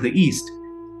towards the east.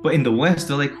 But in the west,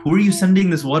 they're like, who are you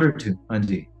sending this water to?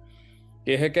 ਹਾਂਜੀ.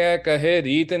 ਕਹਿ ਕੇ ਕਹੇ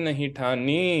ਰੀਤ ਨਹੀਂ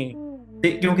ਠਾਨੀ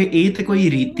ਤੇ ਕਿਉਂਕਿ ਇਹ ਤੇ ਕੋਈ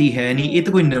ਰੀਤੀ ਹੈ ਨਹੀਂ, ਇਹ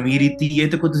ਤੇ ਕੋਈ ਨਵੀਂ ਰੀਤੀ ਹੈ,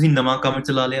 ਤੇ ਕੋਈ ਤੁਸੀਂ ਨਵਾਂ ਕੰਮ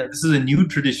ਚਲਾ ਲਿਆ. This is a new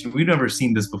tradition. We've never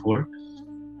seen this before.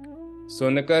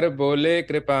 ਸੁਨ ਕਰ ਬੋਲੇ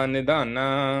ਕਿਰਪਾ ਨਿਧਾਨਾ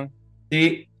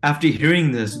ਤੇ after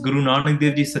hearing this, Guru Nanak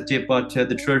Dev Ji Sache Paatshah,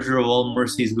 the treasurer of all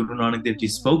mercies, Guru Nanak Dev Ji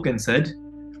spoke and said,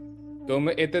 ਤੁਮ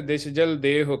ਇਤ ਦਿਸ਼ ਜਲ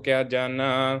ਦੇਹੁ ਕਿਆ ਜਾਨਾ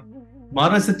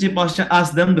Maharaj Sache Paatshah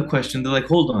asked them the question. They're like,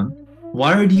 hold on,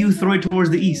 why do you throw it towards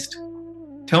the east?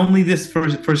 Tell me this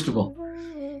first of all.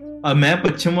 मैं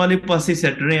पश्चिम वाले पासे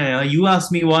set रहे आया. You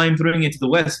ask me why I'm throwing it to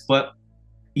the west, but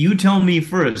you tell me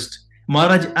first.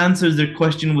 Maharaj answers their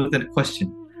question with that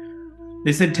question.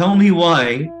 They said, tell me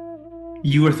why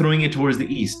you are throwing it towards the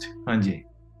east. Hanji.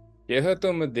 यह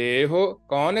तुम देहो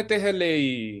कौन Teh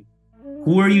लेई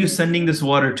Who are you sending this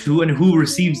water to and who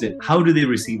receives it? How do they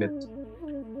receive it?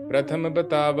 प्रथम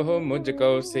बतावहो मुझ को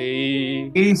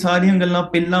सेई ਇਹ ਸਾਰੀਆਂ ਗੱਲਾਂ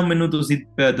ਪਹਿਲਾਂ ਮੈਨੂੰ ਤੁਸੀਂ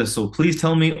ਦੱਸੋ. Please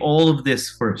tell me all of this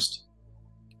first.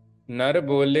 नर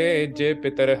बोले जे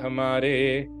पितर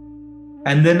हमारे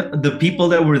And then the people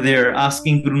that were there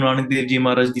asking Guru Nanak Dev Ji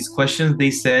Maharaj these questions, they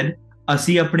said,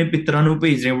 ਅਸੀਂ ਆਪਣੇ ਪਿਤਰਾਂ ਨੂੰ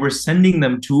ਭੇਜ ਰਹੇ ਹਾਂ. We're sending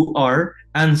them to our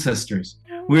ancestors.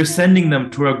 We're sending them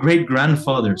to our great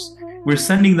grandfathers. We're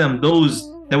sending them those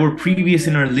that were previous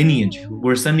in our lineage.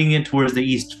 We're sending it towards the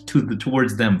east,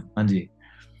 towards them. Anji.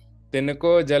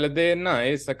 तिनको जल दे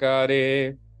नहाए सकारे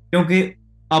ਕਿਉਂਕਿ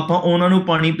ਆਪਾਂ ਉਹਨਾਂ ਨੂੰ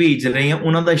ਪਾਣੀ ਭੇਜ ਰਹੇ ਹਾਂ,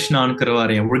 ਉਹਨਾਂ ਦਾ ਇਸ਼ਨਾਨ ਕਰਵਾ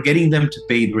ਰਹੇ ਹਾਂ. We're getting them to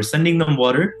bathe. We're sending them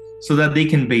water so that they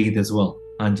can bathe as well.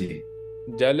 ਹਾਂਜੀ.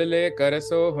 जल ले कर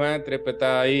सो हुए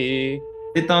तृप्ताई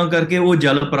ਤੇ ਤਾਂ ਕਰਕੇ ਉਹ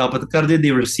ਜਲ ਪ੍ਰਾਪਤ ਕਰਦੇ.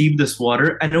 They receive this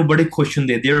water and ਉਹ ਬੜੇ ਖੁਸ਼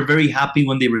ਹੁੰਦੇ. They are very happy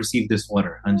when they receive this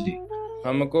water. ਹਾਂਜੀ.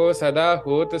 हमको सदा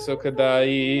होत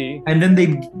सुखदाई And then they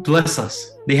bless us.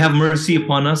 They have mercy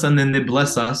upon us and then they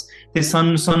bless us. ਤੇ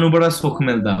ਸਾਨੂੰ ਬੜਾ ਸੁੱਖ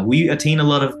ਮਿਲਦਾ. We attain a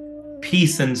lot of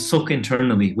peace and sukh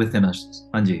internally within us.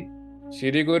 ਹਾਂਜੀ.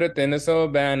 श्री गुरु 300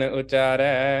 बैन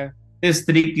उचारै ਇਸ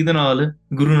ਤਰੀਕੇ ਦੇ ਨਾਲ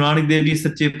ਗੁਰੂ ਨਾਨਕ ਦੇਵ ਜੀ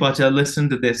ਸੱਚੇ ਪਾਤਸ਼ਾਹ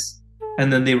listened to this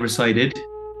and then they recited.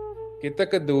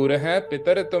 कितक दूर है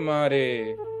पितर तुम्हारे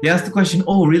They asked the question,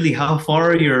 oh really, how far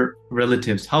are your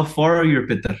relatives? How far are your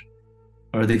pitar?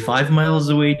 Are they 5 miles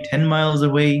away, 10 miles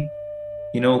away?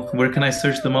 You know, where can I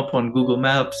search them up on Google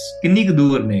Maps? कितनी कुछ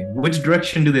दूर ने? Which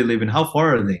direction do they live in? How far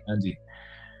are they? ਹਾਂਜੀ.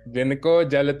 जिनको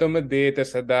जल तुम देत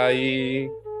सदाई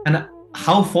And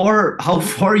how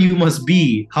far you must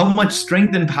be, how much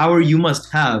strength and power you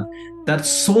must have that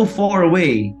so far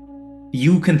away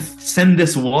you can send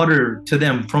this water to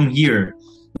them from here.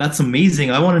 That's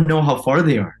amazing. I want to know how far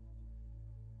they are.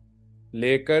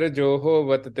 लेकर जो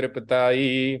होवत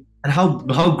तृप्ताई, And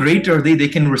how great are they? They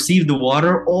can receive the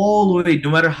water all the way,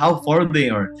 no matter how far they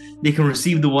are. They can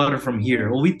receive the water from here.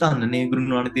 Oh, we thought Guru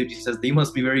Nanak Dev Ji says they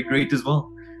must be very great as well.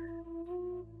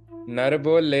 नर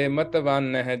बोले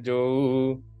मतवान है जो,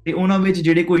 ਤੇ ਉਹਨਾਂ ਵਿੱਚ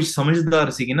ਜਿਹੜੇ ਕੋਈ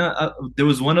ਸਮਝਦਾਰ ਸੀਗੇ ਨਾ, there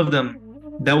was one of them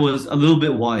that was a little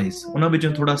bit wise. ਉਹਨਾਂ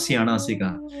ਵਿੱਚੋਂ ਥੋੜਾ ਸਿਆਣਾ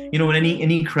ਸੀਗਾ. You know, in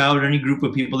any crowd, any group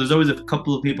of people, there's always a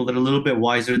couple of people that are a little bit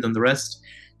wiser than the rest.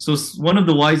 So one of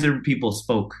the wiser people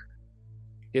spoke.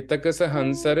 इतक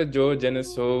सहंसर जो जन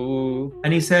सो,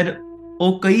 And he said,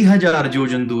 "Oh, ਕਈ ਹਜ਼ਾਰ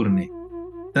ਜੋਜਨ ਦੂਰ ਨੇ."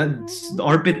 That's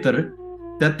our Pitar,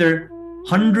 that they're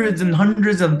hundreds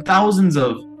and thousands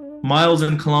of miles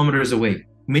and kilometers away,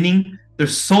 meaning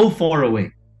they're so far away.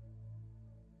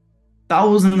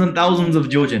 Thousands and thousands of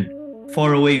jojan far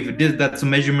away. That's a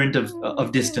measurement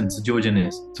of distance. Jojan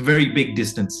is. It's a very big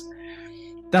distance.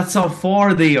 That's how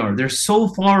far they are. They're so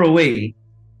far away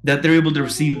that they're able to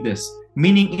receive this.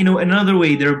 Meaning, you know, another way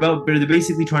they're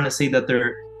basically trying to say that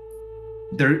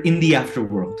they're in the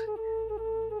afterworld.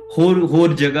 Hor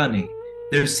jagah ne.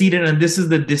 They're seated, and this is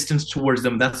the distance towards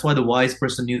them. That's why the wise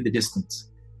person knew the distance.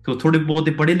 So thode bahut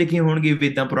padhe likhe honge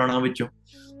vedan purana vichon.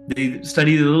 They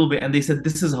studied a little bit and they said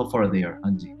this is how far they are.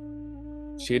 Hanji.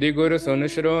 Shri गुरु सुन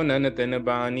श्रोनन तिन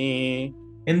बानी,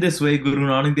 In this way, Guru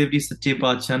Nanak Dev Ji Sache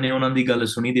Paatshah ne ਉਹਨਾਂ ਦੀ ਗੱਲ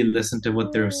ਸੁਣੀ. They listened to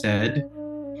what they said.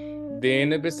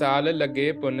 Then विशाल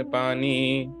लगे पुन पानी,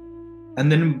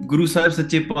 And then Guru Sahib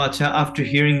Sache Paatshah, after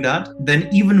hearing that, then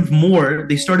even more,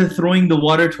 they started throwing the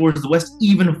water towards the west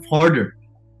even farther.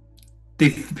 They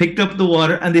picked up the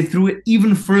water and they threw it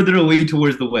even further away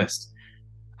towards the west.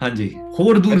 Hanji.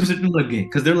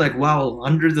 Because they're like, wow,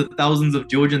 hundreds of thousands of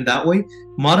jojan that way.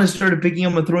 Maharaj started picking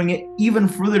up and throwing it even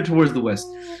further towards the west.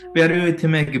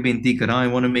 I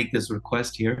want to make this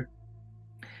request here.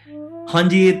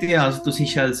 Hanji, itihas tusi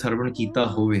shayad sarvan kita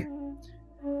hove.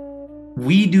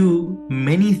 We do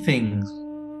many things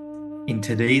in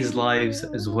today's lives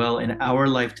as well, in our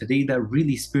life today, that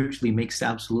really spiritually makes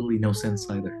absolutely no sense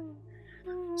either.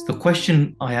 So the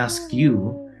question I ask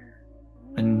you,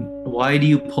 and why do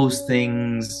you post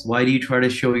things? Why do you try to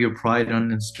show your pride on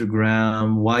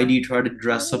Instagram? Why do you try to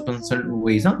dress up in certain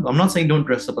ways? I'm not saying don't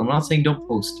dress up. I'm not saying don't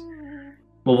post.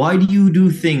 But why do you do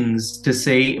things to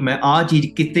say, मैं आज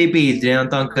चीज कितने भेज रहा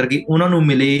तां करके उन्हां नूं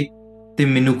मिले ते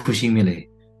मैनूं खुशी मिले?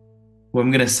 Well,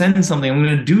 I'm going to send something. I'm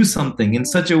going to do something in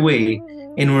such a way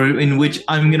in which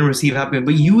I'm going to receive happiness.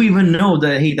 But you even know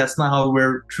that, hey, that's not how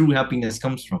where true happiness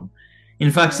comes from. In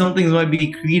fact, some things might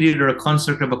be created or a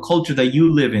construct of a culture that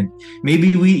you live in.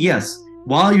 Maybe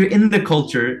while you're in the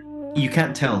culture, you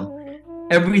can't tell.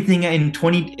 Everything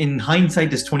in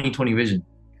hindsight is 20/20 vision.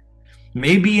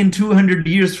 Maybe in 200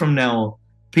 years from now,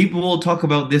 people will talk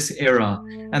about this era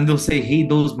and they'll say, hey,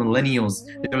 those millennials,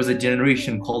 there was a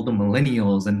generation called the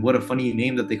millennials, and what a funny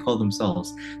name that they call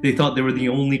themselves. They thought they were the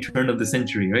only turn of the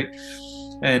century, right?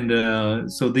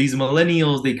 And so these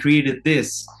millennials, they created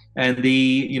this. And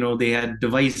they had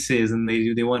devices, and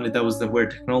they wanted, that was where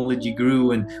technology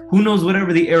grew, and who knows,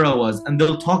 whatever the era was. And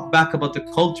they'll talk back about the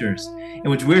cultures in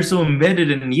which we're so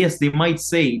embedded in. And yes, they might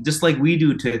say, just like we do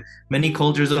to many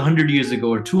cultures 100 years ago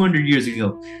or 200 years ago.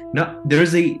 Now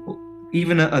there's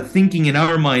even a thinking in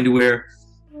our mind where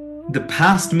the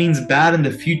past means bad and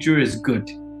the future is good.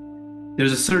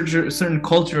 There's a certain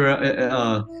culture,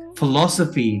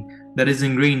 philosophy that is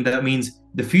ingrained, that means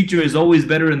the future is always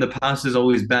better and the past is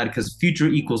always bad, because future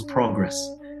equals progress.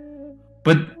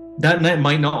 But that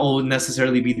might not all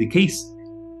necessarily be the case.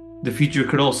 The future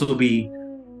could also be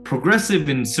progressive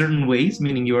in certain ways,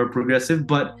 meaning you are progressive,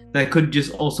 but that could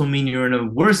just also mean you're in a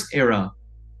worse era,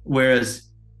 whereas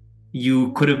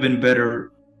you could have been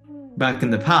better back in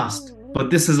the past. But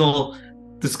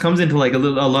this comes into like a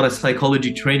lot of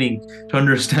psychology training to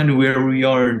understand where we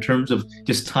are in terms of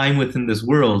just time within this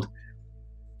world,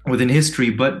 within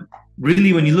history. But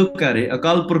really, when you look at it,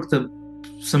 Akal Purkh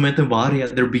Samait Bahar,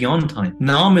 they're beyond time.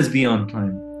 Naam is beyond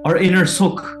time. Our inner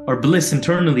sukh, our bliss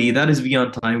internally, that is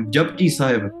beyond time. Japji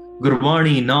Sahib,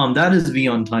 Gurbani, Naam, that is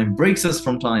beyond time, breaks us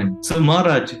from time. So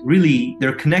Maharaj, really,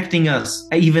 they're connecting us,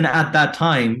 even at that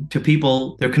time, to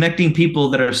people. They're connecting people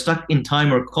that are stuck in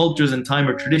time, or cultures in time,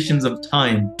 or traditions of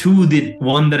time, to the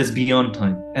one that is beyond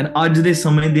time. And Aaj de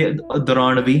samay de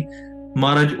dauran bhi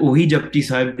Maharaj ohi Japji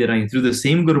Sahib de rahe, through the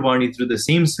same Gurbani, through the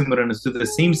same Simrans, through the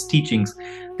same teachings,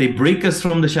 they break us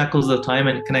from the shackles of time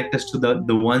and connect us to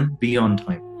the one beyond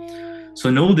time. So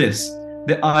know this,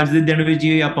 that आज ਦੇ ਦਿਨ ਵਿੱਚ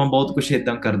ਹੀ ਆਪਾਂ ਬਹੁਤ ਕੁਝ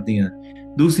ਇਦਾਂ ਕਰਦੇ ਹਾਂ.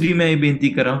 ਦੂਸਰੀ ਮੈਂ ਇਹ ਬੇਨਤੀ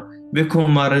ਕਰਾਂ, ਵੇਖੋ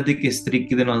ਮਹਾਰਾਜ ਦੇ ਕਿਸ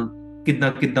ਤਰੀਕੇ ਦੇ ਨਾਲ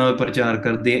ਕਿੱਦਾਂ ਪ੍ਰਚਾਰ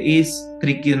ਕਰਦੇ ਆ. ਇਸ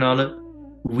ਤਰੀਕੇ ਨਾਲ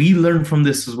we learn from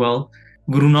this as well.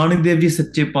 Guru Nanak Dev Ji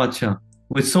Sache Pacha,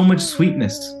 with so much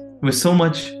sweetness, with so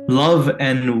much love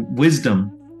and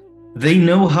wisdom, they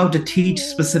know how to teach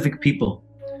specific people.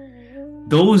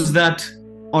 Those that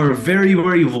are very,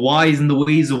 very wise in the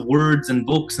ways of words and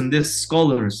books and this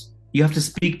scholars, you have to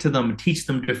speak to them and teach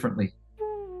them differently.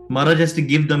 Maharaj has to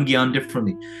give them gyan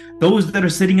differently. Those that are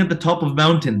sitting at the top of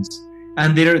mountains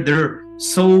and they're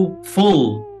so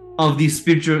full of these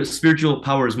spiritual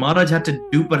powers, Maharaj had to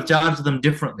do prachar to them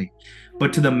differently.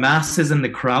 But to the masses and the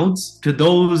crowds, to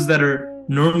those that are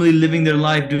normally living their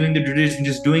life, doing the tradition,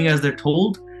 just doing as they're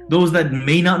told, those that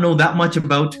may not know that much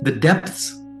about the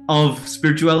depths of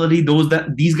spirituality,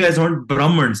 these guys aren't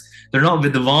Brahmins. They're not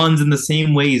Vidvans in the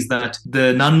same ways that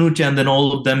the Nanu Chand and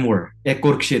all of them were.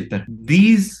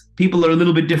 These people are a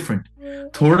little bit different.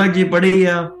 Thoda je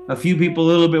padhe, a few people a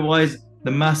little bit wise. The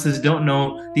masses don't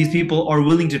know. These people are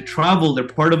willing to travel. They're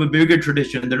part of a bigger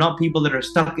tradition. They're not people that are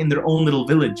stuck in their own little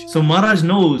village. So Maharaj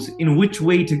knows in which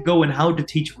way to go and how to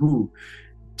teach who.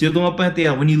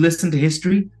 When you listen to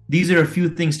history, these are a few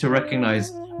things to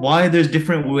recognize. Why there's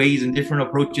different ways and different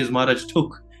approaches Maharaj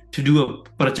took to do a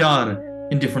prachar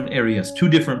in different areas, to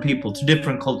different people, to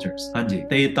different cultures.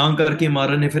 They started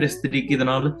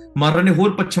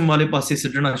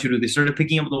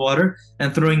picking up the water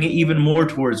and throwing it even more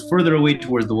further away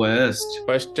towards the west.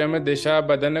 पश्चिम दिशा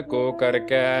बदन को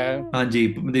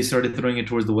करके They started throwing it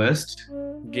towards the west.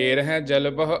 गेर है जल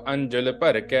बह अंजुल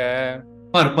भर के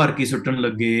भर के सुट्टन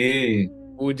लगे.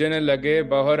 पूजन लगे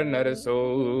बहुर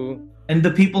नरसो. And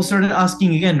the people started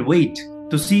asking again, wait,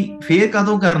 to see,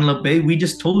 we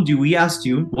just told you, we asked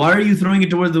you, why are you throwing it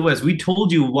towards the west? We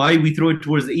told you why we throw it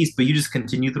towards the east, but you just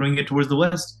continue throwing it towards the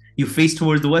west. You face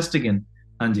towards the west again.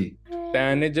 Hanji.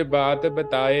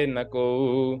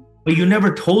 But you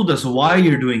never told us why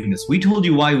you're doing this. We told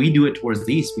you why we do it towards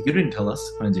the east, but you didn't tell us.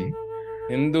 Hanji.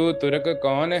 Hindu Turk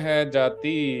kaun hai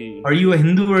jati? Are you a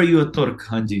Hindu or are you a Turk?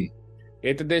 Hanji.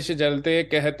 इत देश जलते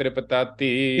कह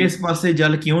त्रिपताती. इस पासे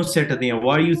जल क्यों सेटते हैं?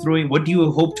 Why are you throwing? What do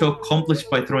you hope to accomplish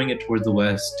by throwing it towards the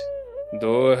west?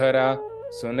 दोहरा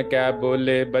सुन क्या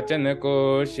बोले बचन को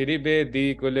श्री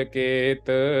बेदी कुल केत.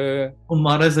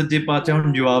 Maharaj Sache Pacha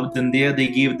hun jawab dinde. They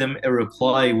gave them a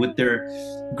reply with their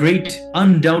great,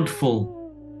 undoubtful,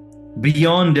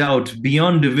 beyond doubt,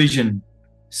 beyond division,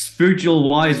 spiritual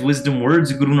wise wisdom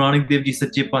words Guru Nanak Dev Ji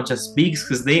Sache Pacha speaks,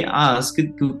 because they ask,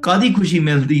 Kadi khushi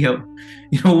mildi hai?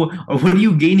 What are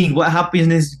you gaining? What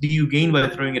happiness do you gain by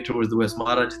throwing it towards the west?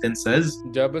 Maharaj then says,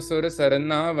 Jab sur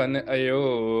sarnavan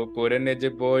ayo pur nij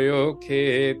boyo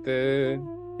khet.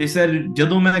 They said,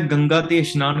 Jado main Ganga te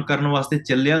ishnan karn waste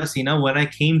chalya si na, when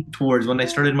I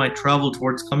started my travel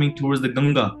coming towards the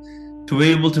Ganga, to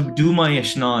be able to do my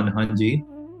ishnan, Hanji.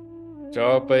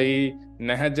 Chaupai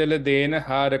nahjal den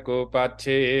har ko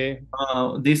pache.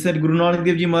 They said, Guru Nanak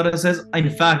Dev Ji Maharaj says, in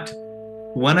fact,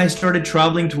 when I started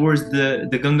traveling towards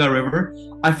the Ganga River,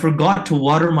 I forgot to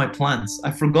water my plants.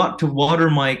 I forgot to water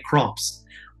my crops.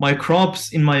 My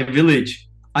crops in my village.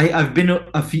 I've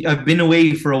been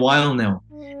away for a while now,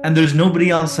 and there's nobody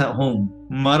else at home.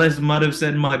 Maharaj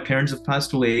said, my parents have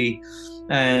passed away,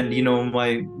 and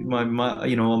my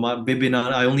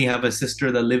Bibina, I only have a sister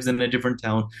that lives in a different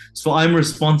town, so I'm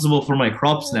responsible for my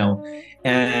crops now,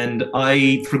 and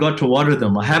I forgot to water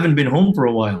them. I haven't been home for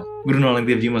a while. Guru Nanak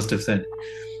Dev Ji must have said.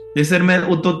 They said, main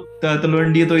utto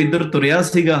Talwandi to idhar turya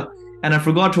siga, and I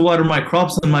forgot to water my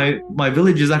crops, and my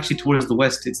village is actually towards the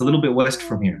west. It's a little bit west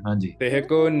from here. Hanji.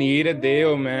 Tehko neer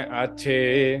deo main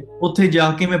ache. Utthe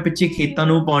jaake main piche khetan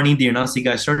nu pani dena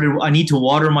siga. I need to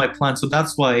water my plants, so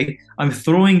that's why I'm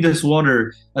throwing this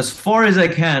water as far as I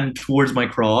can towards my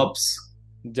crops.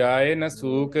 Jaye na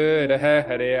sook rahe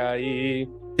hariyai.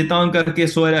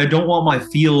 So I don't want my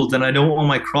fields and I don't want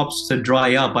my crops to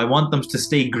dry up. I want them to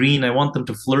stay green. I want them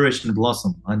to flourish and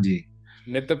blossom. Hanji.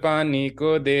 Nit pani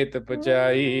ko det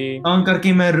pachai.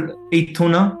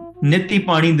 Niti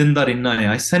pani dinda rinna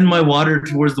hai. I send my water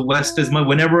towards the west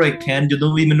whenever I can.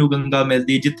 Jadon bhi mainu ganga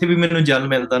mildi, jithe bhi mainu jal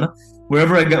milda na,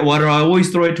 wherever I get water, I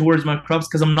always throw it towards my crops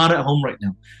because I'm not at home right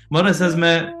now. Maharaj says,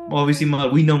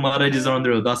 we know Maharaj is on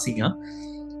their udasiyan.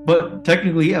 But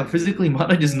technically, physically,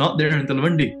 Maharaj is not there in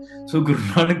Talwandi. So Guru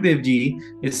Nanak Dev Ji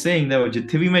is saying that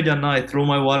I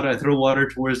throw water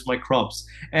towards my crops,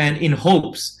 and in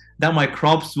hopes that my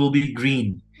crops will be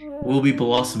green, will be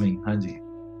blossoming. Hanji.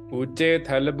 Uche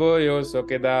thalbo yo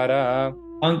sokedara.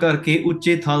 Ankarke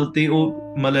uche thalte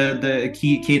o malad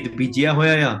khet bijya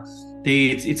hoya ya.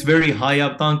 It's very high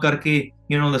up. Tankarke,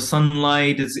 the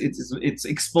sunlight it's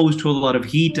exposed to a lot of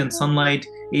heat and sunlight.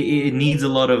 It needs a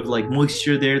lot of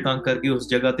moisture there. Tankarke us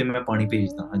jagah te main pani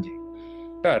bhejda. Hanji.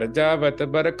 Tar javat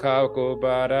barkha ko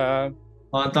bara.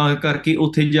 ਹਾਂ ਤਾਂ ਕਰਕੇ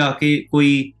ਉੱਥੇ ਜਾ ਕੇ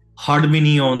ਕੋਈ ਹੜ੍ਹ ਵੀ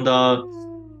ਨਹੀਂ ਆਉਂਦਾ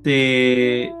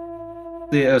ਤੇ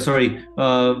ਸੌਰੀ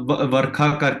ਵਰਖਾ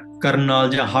ਕਰਨ ਨਾਲ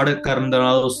ਜਾਂ ਹੜ੍ਹ ਕਰਨ ਦੇ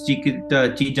ਨਾਲ ਉਸ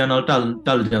ਚੀਜ਼ਾਂ ਨਾਲ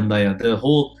ਢਲ ਜਾਂਦਾ ਆ the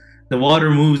whole the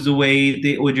water moves away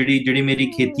ਤੇ ਉਹ ਜਿਹੜੀ ਮੇਰੀ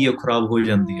ਖੇਤੀ ਉਹ ਖਰਾਬ ਹੋ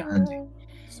ਜਾਂਦੀ ਆ ਹਾਂਜੀ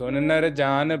ਸੁਨ ਨਰ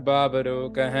ਜਾਨ ਬਾਬਰੋ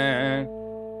ਕਹੈਂ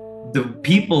the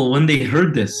people when they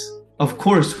heard this of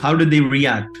course how did they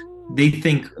react they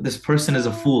think this person is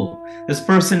a fool this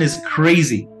person is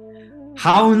crazy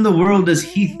how in the world does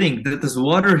he think that this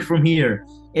water from here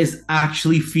is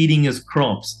actually feeding his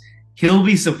crops he'll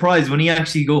be surprised when he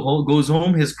actually goes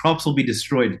home his crops will be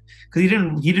destroyed because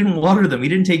he didn't water them he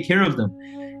didn't take care of them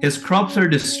his crops are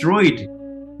destroyed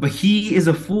but he is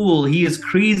a fool he is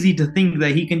crazy to think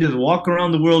that he can just walk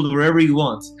around the world wherever he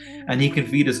wants and he can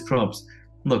feed his crops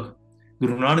look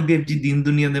Guru Nanak Dev Ji deen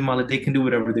duniya de malik they can do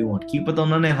whatever they want ki pata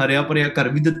unhone harya parya ghar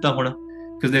bhi ditta hona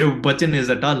because their bachan is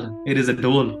a tal it is a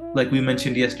dole like we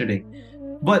mentioned yesterday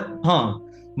but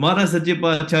Maharaj Sache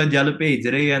Paatshah jal bhej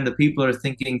rahe and the people are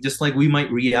thinking just like we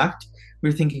might react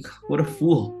we're thinking what a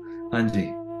fool ਹਾਂਜੀ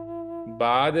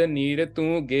ਬਾਦ ਨੀਰ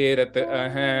ਤੂੰ ਗੇਰਤ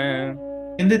ਅਹੈਂ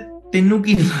ਕਹਿੰਦੇ ਤੈਨੂੰ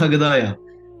ਕੀ ਲੱਗਦਾ ਆ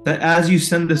that as you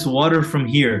send this water from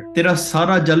here ਤੇਰਾ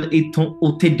ਸਾਰਾ ਜਲ ਇੱਥੋਂ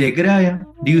ਉੱਥੇ ਡਿੱਗ ਰਿਹਾ ਆ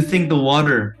do you think the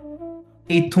water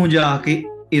ਇੱਥੋਂ ਜਾ ਕੇ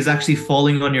is actually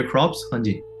falling on your crops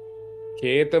ਹਾਂਜੀ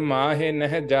ਖੇਤ ਮਾਹੇ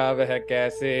ਨਹਿ ਜਾਵਹਿ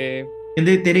ਕੈਸੇ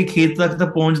ਕਹਿੰਦੇ ਤੇਰੇ ਖੇਤ ਤੱਕ ਤਾਂ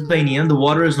ਪਹੁੰਚਦਾ ਹੀ ਨਹੀਂ ਹੈ the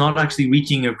water is not actually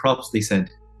reaching your crops they said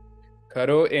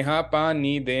ਖਰੋ ਇਹਾਂ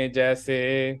ਪਾਣੀ ਦੇ ਜੈਸੇ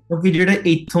ਕਿਉਂਕਿ ਜਿਹੜਾ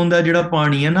ਇੱਥੋਂ ਦਾ ਜਿਹੜਾ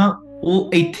ਪਾਣੀ ਹੈ ਨਾ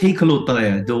ਉਹ ਇੱਥੇ ਹੀ ਖਲੋਤਾ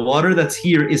ਹੈ the water that's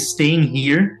here is staying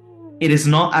here it is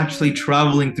not actually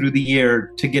traveling through the air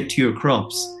to get to your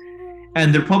crops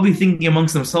and they're probably thinking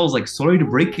amongst themselves like sorry to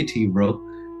break it to you bro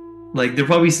like they're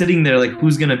probably sitting there like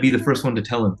who's gonna be the first one to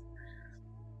tell him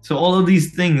so all of these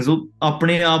things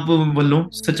ਆਪਣੇ ਆਪ ਵੱਲੋਂ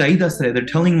ਸੱਚਾਈ ਦੱਸ ਰਹੇ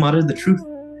they're telling Maharaj the truth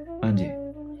ਹਾਂਜੀ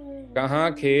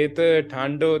ਕਹਾਂ ਖੇਤ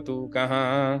ਠਾਂਡੋ ਤੂੰ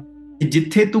ਕਹਾਂ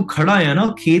ਜਿੱਥੇ ਤੂੰ ਖੜਾ ਹੈ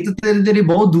ਨਾ ਖੇਤ ਤੇਰੇ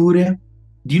ਬਹੁਤ ਦੂਰ ਹੈ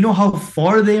do you know how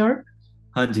far they are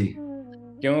ਹਾਂਜੀ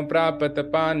ਕਿਉਂ ਪ੍ਰਾਪਤ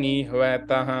ਪਾਣੀ ਹੋਇ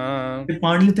ਤਹਾਂ ਤੇ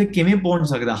ਪਾਣੀ ਉੱਥੇ ਕਿਵੇਂ ਪਹੁੰਚ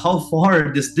ਸਕਦਾ how far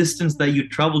this distance that you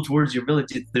travel towards your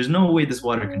village there's no way this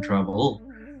water can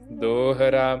travel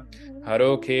ਦੋਹਰਾ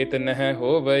ਹਰੋ ਖੇਤ ਨਹਿ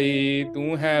ਹੋਵਈ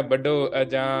ਤੂੰ ਹੈ ਵੱਡੋ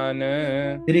ਅਜਾਨ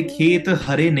ਤੇਰੇ ਖੇਤ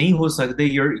ਹਰੇ ਨਹੀਂ ਹੋ ਸਕਦੇ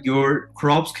your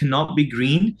crops cannot be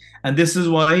green and this is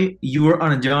why you are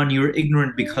anjan you are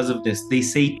ignorant because of this they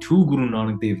say to Guru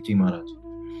Nanak Dev Ji Maharaj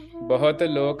ਬਹੁਤ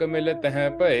ਲੋਕ ਮਿਲਤ ਹੈ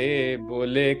ਭਏ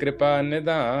ਬੋਲੇ ਕਿਰਪਾ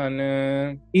ਨਿਦਾਨ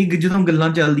ਇਹ ਜਦੋਂ ਗੱਲਾਂ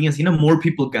ਚੱਲਦੀਆਂ ਸੀ ਨਾ more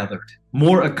people gathered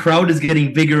more a crowd is getting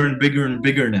bigger and bigger and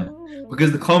bigger now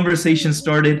because the conversation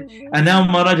started and now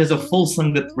Maharaj has a full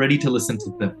sangat ready to listen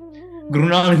to them Guru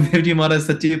Nanak Dev Ji Maharaj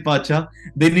Sache Paatshah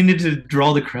they needed to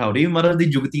draw the crowd ਇਹ Maharaj ਦੀ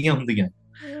ਜੁਗਤੀਆਂ ਹੁੰਦੀਆਂ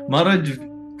Maharaj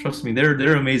trust me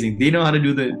they're amazing they know how to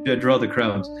do the draw the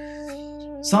crowds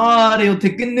ਸਾਰੇ ਉੱਥੇ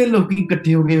ਕਿੰਨੇ ਲੋਕੀ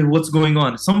ਇਕੱਠੇ ਹੋ ਗਏ what's going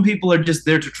on some people are just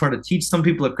there to try to teach some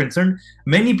people are concerned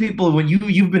many people when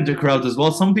you've been to crowds as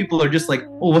well some people are just like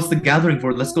oh what's the gathering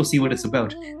for let's go see what it's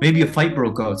about maybe a fight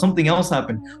broke out something else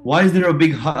happened why is there a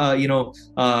big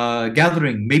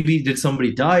gathering maybe did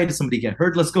somebody die did somebody get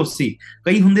hurt let's go see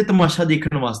ਕਈ ਹੁੰਦੇ ਤਮਾਸ਼ਾ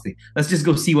ਦੇਖਣ ਵਾਸਤੇ let's just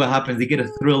go see what happens they get a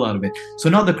thrill out of it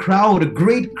so now the crowd a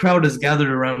great crowd is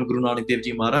gathered around Guru Nanak Dev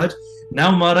Ji Maharaj now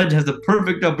Maharaj has the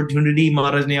perfect opportunity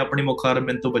Maharaj ne apne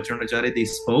mukharab ਤੋਂ ਬਚਣਾ ਚਾਹ ਰਹੇ they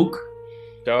spoke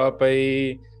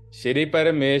ਚੌਪਈ ਸ਼੍ਰੀ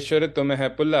ਪਰਮੇਸ਼ਵਰ ਤੁਮ ਹੈ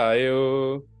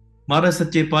ਭੁਲਾਇਓ Maharaj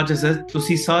Sache Paatshah says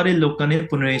ਤੁਸੀਂ ਸਾਰੇ ਲੋਕਾਂ ਨੇ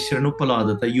ਪਰਮੇਸ਼ਰ ਨੂੰ ਭੁਲਾ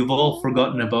ਦਿੱਤਾ you've all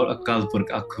forgotten about Akal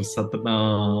Purkh ਆਖੋ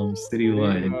ਸਤਨਾਮ ਸ੍ਰੀ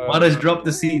Waheguru Maharaj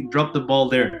dropped the ball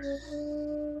there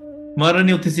Maharaj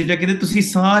ਨੇ ਉੱਥੇ ਸਿੱਟਿਆ ਕਹਿੰਦੇ ਤੁਸੀਂ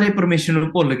ਸਾਰੇ ਪਰਮੇਸ਼ਰ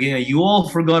ਨੂੰ ਭੁੱਲ ਗਏ you all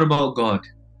forgot about God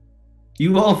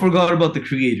you all forgot about the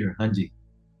creator ਹਾਂਜੀ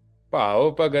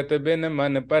ਭਾਉ ਭਗਤ ਬਿਨ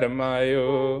ਮਨ ਪਰਮਾਇਓ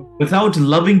without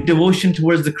loving devotion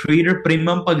towards the creator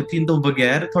ਪ੍ਰੇਮਮ ਭਗਤੀ ਤੋਂ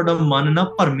ਬਗੈਰ ਤੁਹਾਡਾ ਮਨ ਨਾ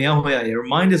ਭਰਮਿਆ ਹੋਇਆ ਹੈ your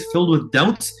mind is filled with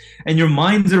doubts and your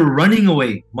minds are running away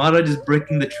Maharaj is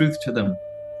breaking the truth to them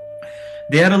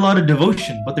they had a lot of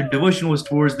devotion but their devotion was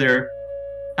towards their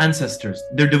ancestors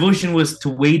their devotion was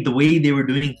to the way they were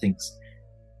doing things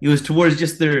it was towards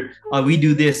just their we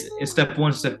do this step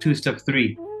 1 step 2 step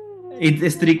 3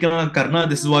 ਇਸ ਤਰੀਕੇ ਨਾਲ ਕਰਨਾ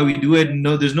this is why we do it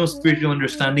no there's no spiritual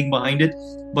understanding behind it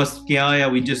ਬਸ ਕਿਆ ਆ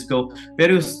we just go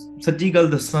ਫਿਰ ਸੱਚੀ ਗੱਲ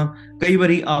ਦੱਸਾਂ ਕਈ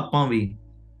ਵਾਰੀ ਆਪਾਂ ਵੀ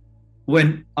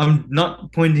when I'm not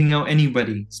pointing out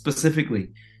anybody specifically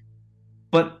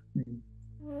but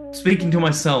speaking to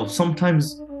myself sometimes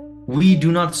we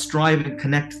do not strive and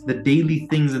connect the daily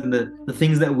things and the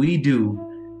things that we do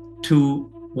to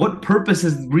what purpose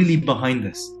is really behind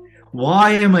this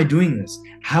why am I doing this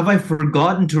have I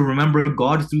forgotten to remember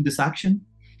God through this action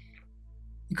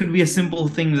it could be as simple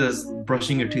things as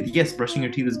brushing your teeth yes brushing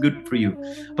your teeth is good for you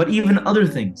but even other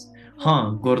things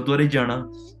हाँ गुरुद्वारे जाना,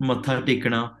 मत्था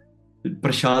टेकना,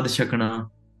 प्रसाद छकना,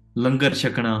 langar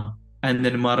chakna, and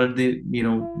then Maharaj,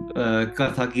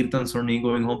 Katha Kirtan Surni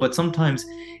going home. But sometimes,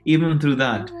 even through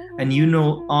that, and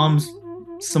alms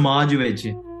Samaj vich,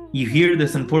 you hear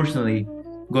this, unfortunately,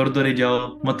 Gurdwara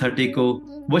Jao, Matha Teko,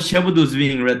 what Shabad was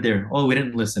being read there? Oh, we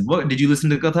didn't listen. What, did you listen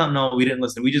to Katha? No, we didn't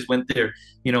listen. We just went there,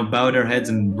 bowed our heads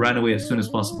and ran away as soon as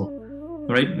possible,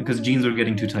 right? Because jeans were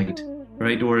getting too tight.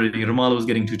 Right, or Ramal was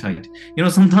getting too tight.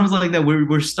 Sometimes like that,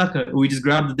 we're stuck. We just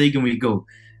grab the dig and we go.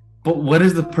 But what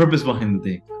is the purpose behind the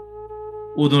day?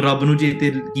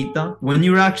 When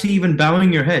you were actually even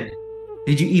bowing your head,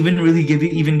 did you even really give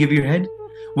your head?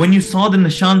 When you saw the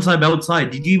Nishan Sahib outside,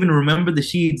 did you even remember the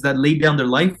Shaheeds that laid down their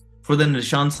life for the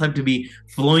Nishan Sahib to be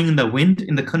flowing in the wind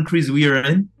in the countries we are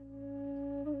in?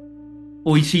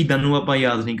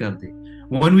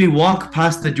 When we walk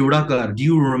past the Jodakar, do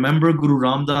you remember Guru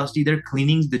Ramdas Ji there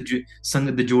cleaning the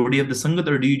Jodi of the Sangat,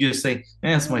 or do you just say,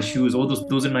 that's my shoes, oh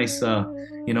those are nice, those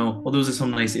are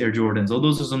some nice Air Jordans, oh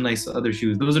those are some nice other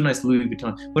shoes, those are nice Louis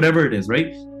Vuitton, whatever it is,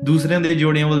 right?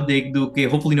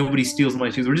 Hopefully nobody steals my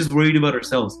shoes. We're just worried about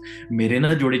ourselves.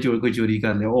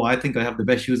 Oh, I think I have the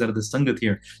best shoes out of the Sangat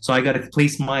here, so I got to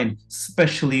place mine,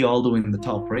 especially all the way in the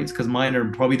top, right? Because mine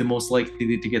are probably the most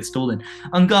likely to get stolen.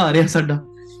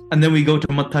 And then we go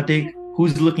to Matha Tek.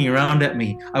 Who's looking around at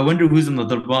me? I wonder who's in the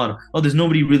darbar. Oh, there's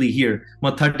nobody really here.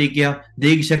 Matha Tekya,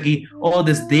 Deg Shaki. Oh,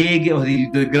 this Deg,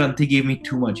 the Granthi gave me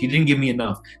too much. He didn't give me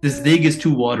enough. This Deg is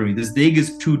too watery. This Deg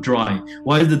is too dry.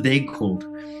 Why is the Deg cold?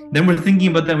 Then we're thinking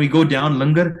about that. We go down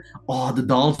Langar. Oh, the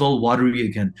dal's all watery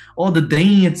again. Oh, the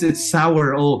dahi, it's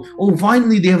sour. Oh,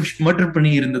 finally they have matar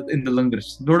paneer in the Langar.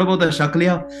 What about the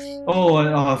shakliya?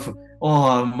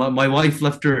 My wife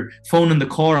left her phone in the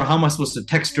car. How am I supposed to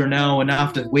text her now? And I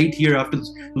have to wait here. I have to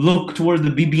look towards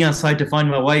the Bibiyan side to find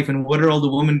my wife. And what are all the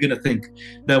women going to think?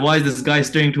 That why is this guy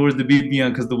staring towards the Bibiyan?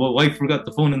 Because the wife forgot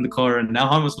the phone in the car. And now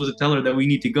how am I supposed to tell her that we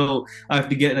need to go? I have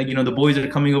to get, the boys are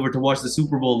coming over to watch the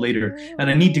Super Bowl later. And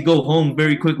I need to go home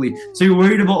very quickly. So you're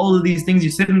worried about all of these things. You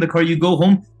sit in the car, you go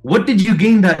home. What did you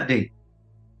gain that day?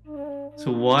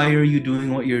 So why are you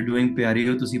doing what you're doing?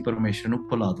 Pyariyo, tusi parmeshwar nu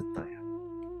bhula ditta hai.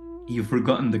 You've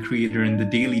forgotten the Creator and the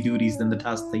daily duties and the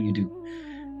tasks that you do.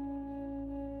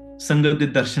 Sangat de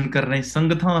darshan kar rahe,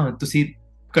 sangat haan, tusi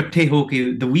kathe ho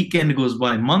ke, the weekend goes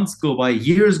by, months go by,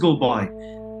 years go by.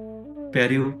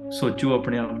 Pyareo, socho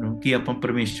apne aap nu ki apan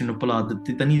Parmeshwar nu bhula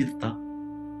ditta ta nahi ditta.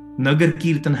 Nagar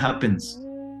Kirtan happens.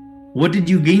 What did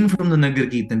you gain from the Nagar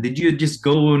Kirtan? Did you just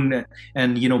go and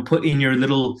put in your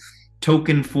little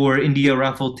token for India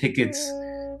raffle tickets?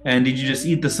 And did you just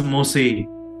eat the samosa?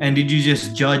 And did you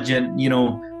just judge and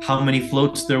how many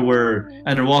floats there were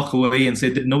and walk away and say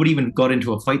that nobody even got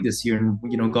into a fight this year and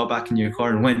got back in your car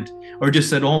and went? Or just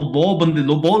said, oh,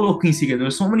 there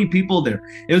were so many people there.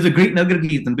 It was a great Nagar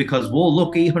Kirtan because, whoa,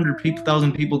 look,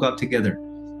 800,000 people got together.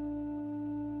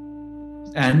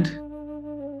 And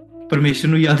Parmeshwar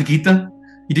nu yaad kita?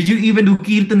 Did you even do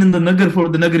Kirtan in the Nagar for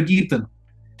the Nagar Kirtan?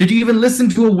 Did you even listen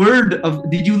to a word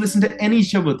did you listen to any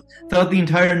Shabad throughout the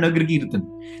entire Nagar Kirtan?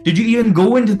 Did you even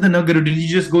go into the Nagar, or did you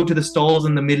just go to the stalls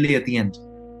and the Mille at the end?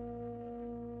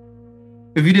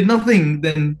 If you did nothing,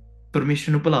 then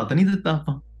Parmeshwar nu bhula ta nahi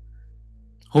ditta.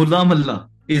 Hola Malla.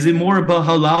 Is it more about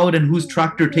how loud and whose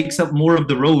tractor takes up more of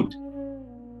the road?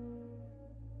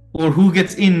 Or who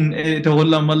gets in to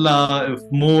Hola Malla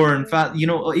more and fast?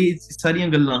 It's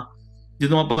sariyan gallan. You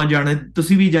know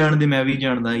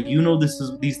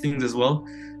these things as well.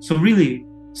 So really,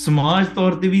 Samaj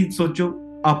taur te bhi socho,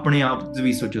 apne aap te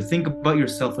bhi socho. Think about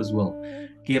yourself as well.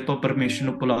 Ki apa Parmeshwar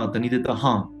nu bhula ta nahi ditta.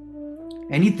 Haan.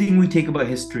 Anything we take about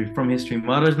history, from history,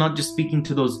 Maharaj is not just speaking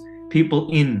to those people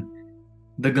in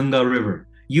the Ganga River.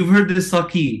 You've heard this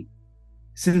Saki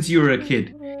since you were a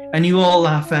kid. And you all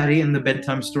laugh at it in the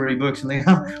bedtime story books and like,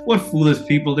 what foolish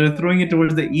people. They're throwing it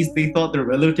towards the east. They thought their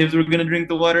relatives were going to drink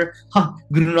the water.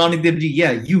 Guru Nanak Dev Ji,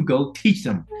 yeah, you go, teach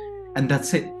them. And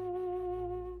that's it.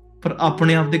 But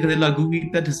apne aap de kade lagu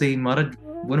kita to say, Maharaj,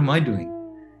 what am I doing?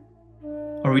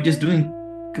 Are we just doing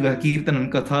Kirtan and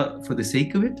Katha for the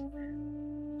sake of it?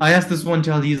 I asked this one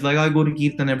child, he's like, I go to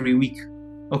Kirtan every week.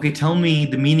 Okay, tell me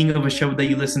the meaning of a Shabad that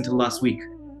you listened to last week.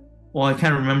 Oh, I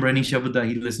can't remember any Shabad that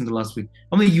he listened to last week.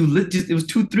 I mean, it was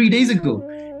 2-3 days ago.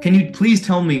 Can you please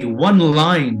tell me one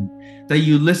line that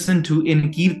you listened to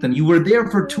in Kirtan? You were there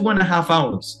for 2.5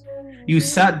 hours. You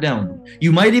sat down.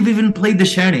 You might have even played the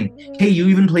Shani. Hey, you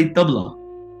even played tabla.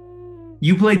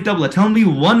 You played tabla. Tell me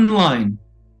one line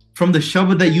from the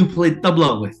Shabad that you played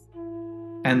tabla with.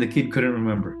 And the kid couldn't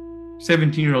remember.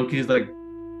 17-year-old kid is like,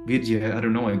 Virji, I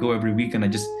don't know. I go every week and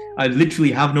I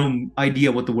literally have no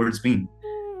idea what the words mean.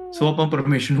 ਸੋ ਆਪਾਂ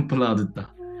ਪਰਮੇਸ਼ਰ ਨੂੰ ਭੁਲਾ ਦਿੱਤਾ।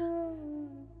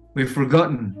 We've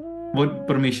forgotten what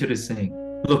Parmeshwar is saying.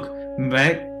 Look, ਮੈਂ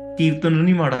ਕੀਰਤਨ ਨੂੰ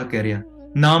ਨਹੀਂ ਮਾੜਾ ਕਹਿ ਰਿਹਾ,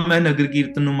 ਨਾ ਮੈਂ ਨਗਰ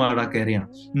ਕੀਰਤਨ ਨੂੰ ਮਾੜਾ ਕਹਿ ਰਿਹਾ,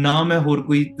 ਨਾ ਮੈਂ ਹੋਰ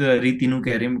ਕੋਈ ਰੀਤੀ ਨੂੰ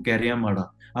ਕਹਿ ਰਿਹਾ ਮਾੜਾ।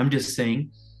 I'm just saying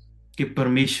ਕਿ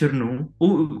ਪਰਮੇਸ਼ਰ ਨੂੰ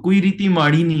ਉਹ ਕੋਈ ਰੀਤੀ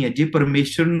ਮਾੜੀ ਨਹੀਂ ਹੈ। ਜੇ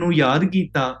ਪਰਮੇਸ਼ਰ ਨੂੰ ਯਾਦ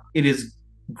ਕੀਤਾ, it is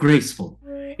graceful,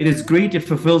 it is great, it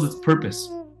fulfills its purpose.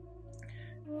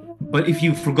 But if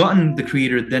you've forgotten the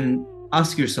Creator, then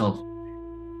ask yourself,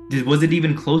 was it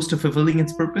even close to fulfilling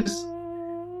its purpose?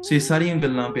 ਸੋ ਇਹ ਸਾਰੀਆਂ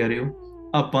ਗੱਲਾਂ ਪਿਆਰਿਓ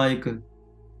ਆਪਾਂ ਇੱਕ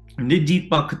ਨਿੱਜੀ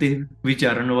ਪੱਖ ਤੇ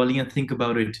ਵਿਚਾਰਨ ਵਾਲੀਆਂ, think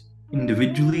about it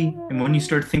individually, and when you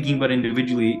start thinking about it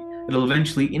individually, it'll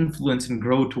eventually influence and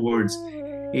grow towards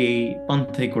a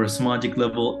panthic or a samajic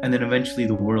level, and then eventually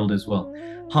the world as well.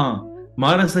 ਹਾਂ,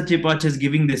 ਮਹਾਰਾਜ ਸੱਚੇ ਪਾਤਸ਼ਾਹ is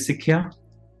giving this ਸਿੱਖਿਆ।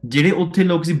 ਜਿਹੜੇ ਉੱਥੇ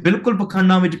ਲੋਕ ਸੀ ਬਿਲਕੁਲ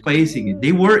ਪਖੰਡਾਂ ਵਿੱਚ ਪਏ ਸੀਗੇ,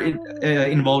 they were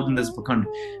involved in this ਪਖੰਡ,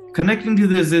 connecting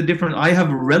to this different, I have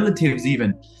relatives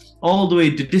even all the way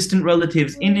to distant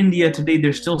relatives in India today.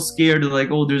 They're still scared,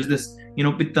 like, oh, there's this,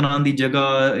 Pittanandi Jaga,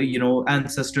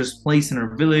 ancestors' place in our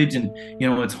village, and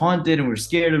it's haunted, and we're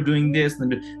scared of doing this.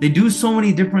 And they do so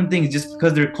many different things just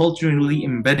because they're culturally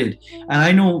embedded. And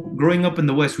I know growing up in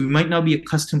the West, we might not be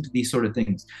accustomed to these sort of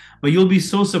things, but you'll be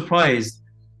so surprised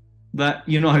that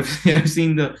I've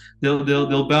seen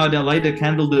they'll bow down, light a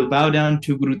candle, they'll bow down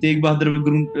to Guru Tegh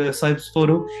Bahadur Sahib's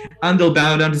photo, and they'll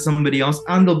bow down to somebody else,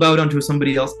 and they'll bow down to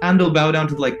somebody else, and they'll bow down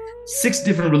to like 6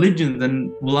 different religions.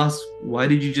 And we'll ask, why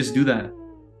did you just do that?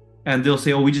 And they'll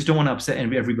say, oh, we just don't want to upset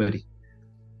everybody.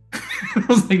 I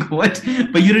was like, what?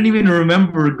 But you didn't even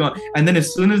remember God. And then as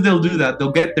soon as they'll do that,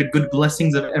 they'll get the good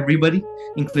blessings of everybody,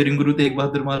 including Guru Tegh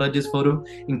Bahadur Maharaj's photo,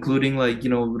 including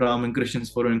Ram and Krishn's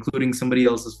photo, including somebody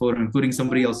else's photo, including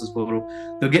somebody else's photo.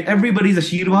 They'll get everybody's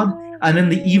Ashirwad, and in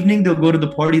the evening they'll go to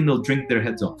the party and they'll drink their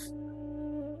heads off.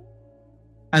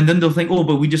 And then they'll think, oh,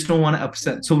 but we just don't want to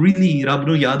upset. So really, Rab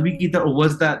nu yaad bhi kita, or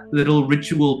was that little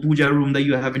ritual puja room that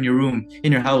you have in your room,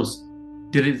 in your house,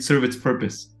 did it serve its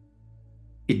purpose?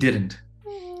 It didn't.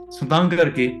 So ਤਾਂ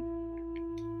ਕਰਕੇ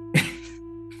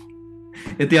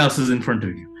ਇਤਿਹਾਸ is in front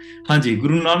of you. ਹਾਂਜੀ,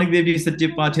 Guru Nanak Dev Ji Sache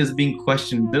Paatshah is being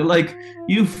questioned. They're like,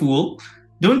 you fool,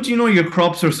 don't you know your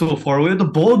crops are so far away? The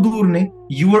ਬਹੁਤ ਦੂਰ ਨੇ,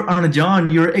 you are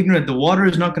anjan, you're ignorant, the water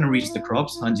is not going to reach the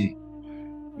crops. ਹਾਂਜੀ,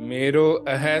 मेरो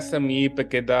अह समीप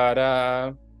केदारा।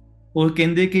 ਉਹ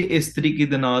ਕਹਿੰਦੇ ਕਿ ਇਸ ਤਰੀਕੇ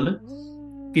ਦੇ ਨਾਲ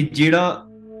ਕਿ ਜਿਹੜਾ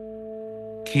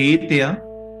ਖੇਤ ਆ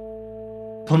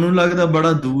ਤੁਹਾਨੂੰ ਲੱਗਦਾ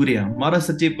ਬੜਾ ਦੂਰ ਆ, ਮਹਾਰਾਜ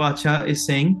ਸੱਚੇ ਪਾਤਸ਼ਾਹ is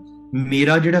saying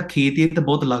ਮੇਰਾ ਜਿਹੜਾ ਖੇਤ ਹੈ ਤਾਂ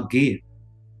ਬਹੁਤ ਲਾਗੇ ਹੈ।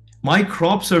 My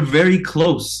crops are very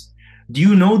close. Do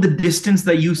you know the distance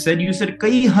that you said? You said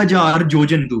ਕਈ ਹਜ਼ਾਰ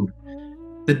ਜੋਜਨ ਦੂਰ.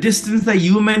 The distance that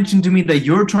you mentioned to me that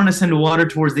you're trying to send water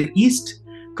towards the east,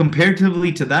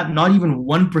 comparatively to that, not even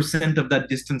 1% of that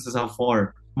distance is how far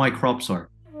my crops are.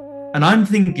 And I'm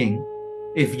thinking,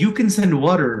 if you can send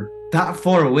water that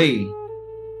far away,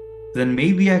 then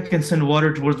maybe I can send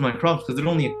water towards my crops, because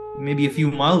they're only maybe a few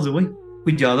miles away.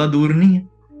 ਕੋਈ ਜ਼ਿਆਦਾ ਦੂਰ ਨਹੀਂ ਹੈ।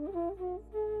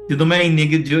 ਜਦੋਂ ਮੈਂ ਇੰਨੇ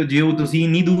ਜੇ ਤੁਸੀਂ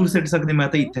ਇੰਨੀ ਦੂਰ ਸੱਟ ਸਕਦੇ, ਮੈਂ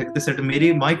ਤਾਂ ਇੱਥੇ ਤੇ ਸੱਟ,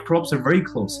 ਮੇਰੇ my crops are very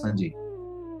close। ਹਾਂਜੀ,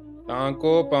 ਤਾਂ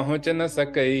ਕੋ ਪਹੁੰਚ ਨ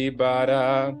ਸਕਈ ਬਾਰਾ।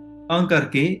 ਤਾਂ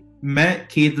ਕਰਕੇ ਮੈਂ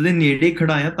ਖੇਤ ਦੇ ਨੇੜੇ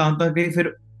ਖੜਾ ਆ, ਤਾਂ ਕਿ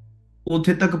ਫਿਰ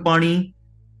ਉੱਥੇ ਤੱਕ ਪਾਣੀ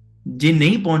ਜੇ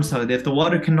ਨਹੀਂ ਪਹੁੰਚ ਸਕਦੇ, if the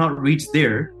water cannot reach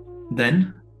there, then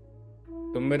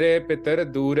ਤੁਮਰੇ ਪਿਤਰ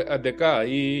ਦੂਰ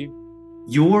ਅਧਿਕਾਈ।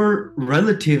 your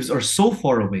relatives are so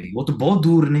far away. Wo to bahut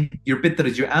dur ne. Your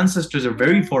pitras, your ancestors are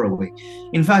very far away.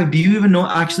 In fact, do you even know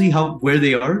actually where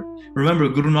they are? Remember,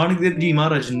 Guru Nanak Dev Ji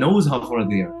Maharaj knows how far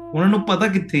they are. Unhon nu pata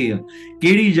kithe hai,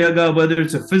 kehdi jagah, whether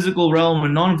it's a physical realm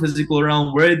or non-physical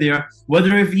realm, where they are,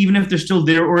 whether even if they're still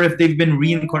there or if they've been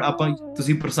reincarnated. Apa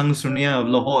tusi prasang suniya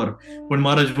of Lahore, when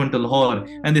Maharaj went to Lahore,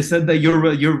 and they said that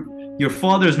your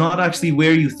father is not actually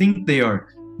where you think they are.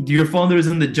 Your father is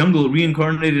in the jungle,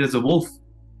 reincarnated as a wolf.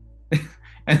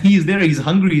 And he's there, he's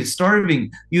hungry, he's starving.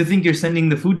 You think you're sending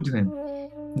the food to him.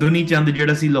 Duni Chand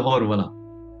Jada si Lahore wala.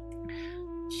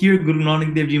 Here, Guru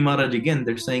Nanak Dev Ji Maharaj again,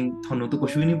 they're saying, Thanu to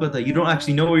kuch bhi nahi pata. You don't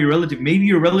actually know where your relative. Maybe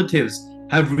your relatives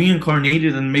have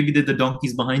reincarnated, and maybe they're the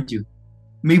donkeys behind you.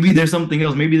 Maybe there's something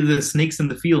else. Maybe they're the snakes in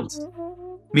the fields.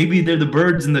 Maybe they're the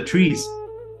birds in the trees.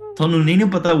 Thanu nahi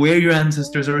pata where your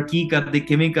ancestors are, ki karde,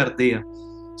 kiਵੇਂ ਕਰਦੇ ਆ.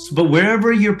 But wherever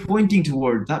you're pointing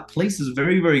toward, that place is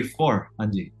very, very far.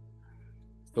 Anji.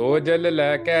 ਤੋ ਜਲ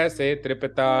ਲੈ ਕੈਸੇ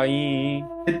ਤ੍ਰਿਪਤਾਈ।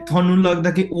 ਤੁਹਾਨੂੰ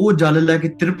ਲੱਗਦਾ ਕਿ ਉਹ ਜਲ ਲੈ ਕੇ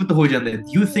ਤ੍ਰਿਪਤ ਹੋ ਜਾਂਦੇ।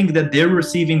 You think that they're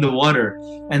receiving the water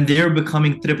and they're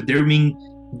becoming tript.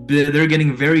 They're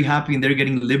getting very happy and they're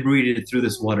getting liberated through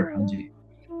this water. ਹਾਂਜੀ।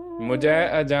 ਮੁਝੇ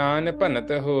ਅਜਾਨ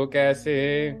ਭਨਤ ਹੋ ਕੈਸੇ।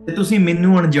 ਤੇ ਤੁਸੀਂ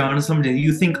ਮੈਨੂੰ ਅਣਜਾਣ ਸਮਝਦੇ।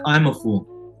 You think I'm a fool.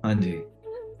 ਹਾਂਜੀ।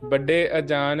 बड़े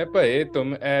अजान भये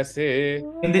तुम ऐसे।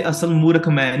 ਕਹਿੰਦੇ ਅਸਲ ਮੂਰਖ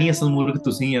ਮੈਂ ਨਹੀਂ, ਅਸਲ ਮੂਰਖ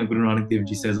ਤੁਸੀਂ ਆ। ਗੁਰੂ ਨਾਨਕ ਦੇਵ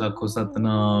ਜੀ says, ਆਖੋ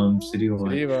ਸਤਨਾਮ ਸ੍ਰੀ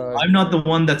Waheguru. Shri I'm not the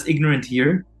Waheguru. one that's ignorant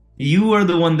here, you are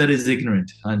the one that is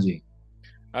ignorant। ਹਾਂਜੀ,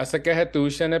 अस कह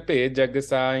तूषण पे जग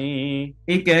साई।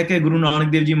 ਇਹ ਕਹਿ ਕੇ ਗੁਰੂ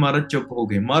ਨਾਨਕ ਦੇਵ ਜੀ ਮਹਾਰਾਜ ਚੁੱਪ ਹੋ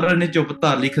ਗਏ। ਮਹਾਰਾਜ ਨੇ ਚੁੱਪ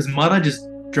ਧਾਰ ਲਈ because Maharaj just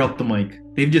dropped the mic।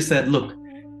 They've just said, look,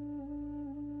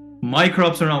 my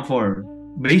crops are not far.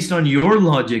 Based on your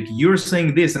logic, you're saying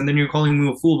this, and then you're calling me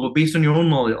a fool. But based on your own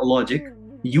logic,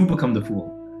 you become the fool.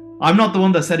 I'm not the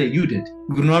one that said it. You did.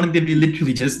 Guru Nanak Dev Ji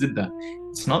literally just did that.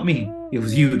 It's not me. It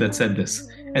was you that said this.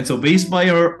 And so, based by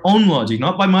your own logic,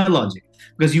 not by my logic,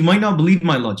 because you might not believe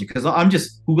my logic. Because I'm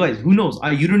just, who knows?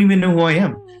 You don't even know who I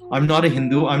am. I'm not a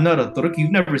Hindu. I'm not a Turk.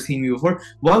 You've never seen me before.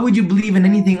 Why would you believe in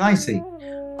anything I say?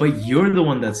 But you're the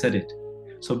one that said it.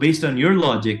 So, based on your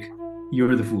logic,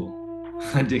 you're the fool।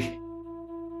 ਹਾਂਜੀ,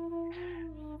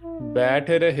 बैठ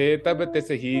रहे तब तिस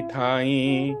ही Thai.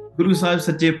 Guru Sahib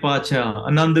ਸੱਚੇ ਪਾਤਸ਼ਾਹ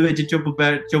ਆਨੰਦ ਵਿੱਚ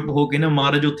ਚੁੱਪ ਹੋ ਕੇ ਨਾ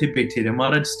ਮਹਾਰਾਜ ਉੱਥੇ ਬੈਠੇ ਰਹੇ।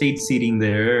 Maharaj stayed sitting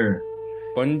there.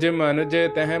 पुंज मनुज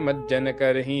तह मज्जन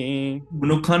करही।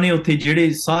 ਮਨੁੱਖਾਂ ਨੇ ਉੱਥੇ ਜਿਹੜੇ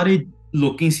ਸਾਰੇ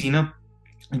ਲੋਕੀ ਸੀ ਨਾ,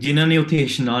 ਜਿਨ੍ਹਾਂ ਨੇ ਉੱਥੇ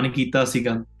ਇਸ਼ਨਾਨ ਕੀਤਾ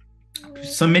ਸੀਗਾ,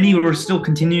 so many were still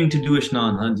continuing to do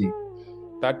ਇਸ਼ਨਾਨ। ਹਾਂਜੀ,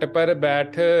 तट पर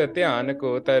बैठ ध्यान को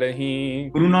तरही।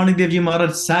 ਗੁਰੂ ਨਾਨਕ ਦੇਵ ਜੀ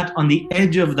ਮਹਾਰਾਜ sat on the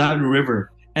edge of that river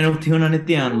and ਉੱਥੇ ਉਹਨਾਂ ਨੇ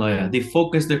ਧਿਆਨ ਲਾਇਆ। they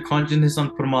focused their consciousness on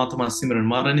ਪਰਮਾਤਮਾ ਸਿਮਰਨ।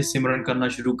 ਮਹਾਰਾਜ ਨੇ ਸਿਮਰਨ ਕਰਨਾ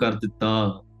ਸ਼ੁਰੂ ਕਰ ਦਿੱਤਾ।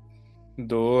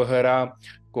 दोहरा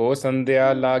को संध्या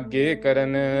लागे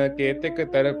करन केतिक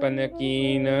तरपन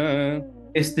कीन।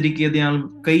 ਇਸ ਤਰੀਕੇ ਦੇ ਨਾਲ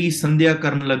ਕਈ ਸੰਧਿਆ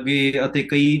ਕਰਨ ਲੱਗੇ ਅਤੇ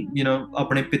ਕਈ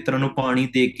ਆਪਣੇ ਪਿਤਰਾਂ ਨੂੰ ਪਾਣੀ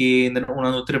ਦੇ ਕੇ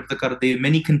ਉਹਨਾਂ ਨੂੰ ਤ੍ਰਿਪਤ ਕਰਦੇ।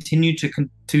 many continue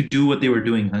to do what they were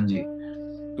doing। ਹਾਂਜੀ,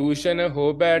 तूषण हो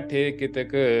बैठे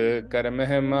कितक कर्म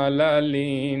है माला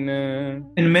लीन।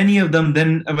 and many of them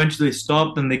then eventually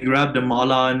stopped and they grabbed a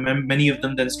mala, and many of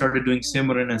them then started doing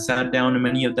simran and sat down, and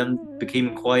many of them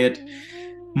became quiet।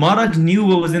 Maharaj knew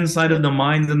what was inside of the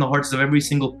minds and the hearts of every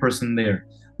single person there।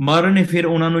 Maharaj ਨੇ ਫਿਰ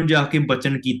ਉਹਨਾਂ ਨੂੰ ਜਾ ਕੇ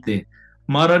ਬਚਨ ਕੀਤੇ।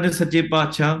 ਮਹਾਰਾਜ ਸੱਚੇ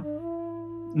ਪਾਤਸ਼ਾਹ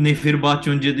ਨੇ ਫਿਰ ਬਾਅਦ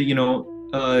ਚੋਂ ਜਦ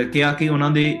ਕਿਹਾ ਕਿ ਉਹਨਾਂ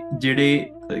ਦੇ ਜਿਹੜੇ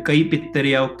ਕਈ ਪਿੱਤਰ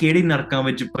ਆ ਉਹ ਕਿਹੜੇ ਨਰਕਾਂ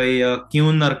ਵਿੱਚ ਪਏ ਆ,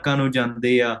 ਕਿਉਂ ਨਰਕਾਂ ਨੂੰ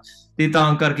ਜਾਂਦੇ ਆ, ਤੇ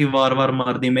ਤਾਂ ਕਰਕੇ ਵਾਰ-ਵਾਰ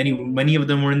ਮਾਰਦੇ। many of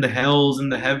them were in the hells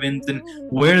and the heavens, and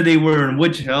where they were and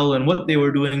which hell and what they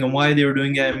were doing and why they were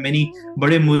doing it, and many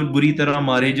ਬੜੇ ਬੁਰੀ ਤਰ੍ਹਾਂ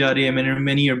ਮਾਰੇ ਜਾ ਰਹੇ ਆ,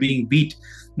 many are being beat।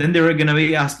 Then they were going to be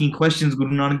asking questions।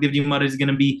 Guru Nanak Dev Ji Maharaj is going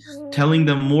to be telling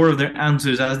them more of their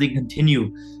answers as they continue,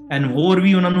 and ਹੋਰ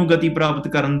ਵੀ ਉਹਨਾਂ ਨੂੰ ਗਤੀ ਪ੍ਰਾਪਤ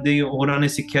ਕਰਨ ਦੇ ਹੋਰਾਂ ਨੇ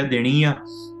ਸਿੱਖਿਆ ਦੇਣੀ ਆ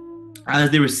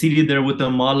as they were seated there with the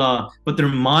mala, but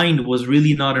their mind was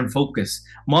really not in focus।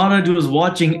 Maharaj was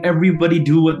watching everybody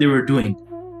do what they were doing,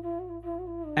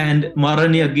 and Maharaj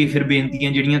ਨੇ ਅੱਗੇ ਫਿਰ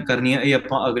ਬੇਨਤੀਆਂ ਜਿਹੜੀਆਂ ਕਰਨੀਆਂ ਇਹ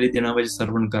ਆਪਾਂ ਅਗਲੇ ਦਿਨਾਂ ਵਿੱਚ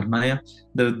ਸਰਵਣ ਕਰਨਾ ਆ।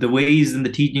 the ways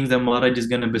and the teachings that Maharaj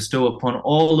is going to bestow upon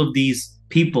all of these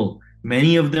people। Many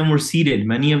of them were seated.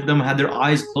 Many of them had their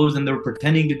eyes closed and they were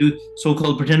pretending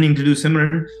to do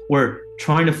simran, were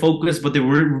trying to focus, but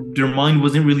their mind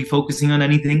wasn't really focusing on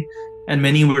anything. And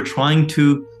many were trying to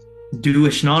do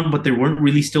Ishnan, but they weren't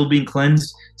really still being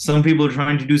cleansed. Some people were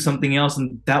trying to do something else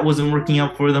and that wasn't working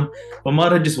out for them. But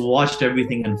Maharaj just watched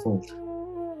everything unfold।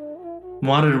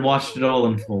 Maharaj watched it all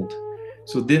unfold।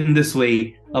 So in this way,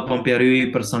 ਆਪਾਂ ਪਿਆਰੇ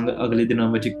ਪ੍ਰਸੰਗ ਅਗਲੇ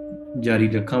ਦਿਨਾਂ ਵਿੱਚ jari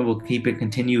rakhan, will keep it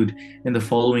continued in the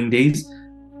following days।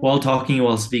 While talking,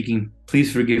 while speaking,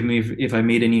 please forgive me if I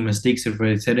made any mistakes, if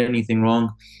I said anything wrong।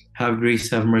 Have grace,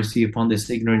 have mercy upon this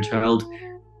ignorant child,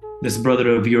 this brother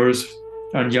of yours।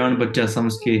 अनजान बच्चा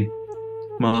समझ के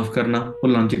माफ करना।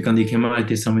 भुलां चूकां दी खिमा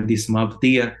इत्थे समय दी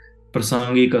समाप्ति है।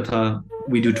 प्रसंगी कथा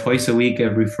we do twice a week,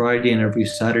 every Friday and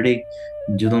every Saturday।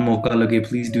 ਜਦੋਂ ਮੌਕਾ ਲੱਗੇ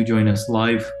please do join us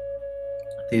live।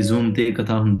 ਤੇ Zoom ਤੇ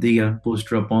ਕਥਾ ਹੁੰਦੀ ਆ,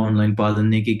 ਪੋਸਟਰ ਆਪਾਂ ਆਨਲਾਈਨ ਪਾ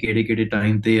ਦਿੰਦੇ ਕਿ ਕਿਹੜੇ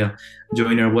ਟਾਈਮ ਤੇ ਆ।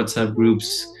 join our WhatsApp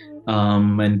groups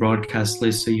and broadcast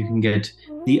lists so you can get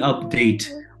the update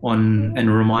on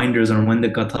and reminders on when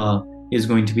the katha is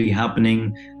going to be happening,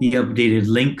 the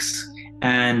updated links,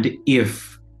 and if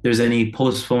there's any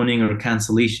postponing or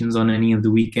cancellations on any of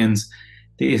the weekends।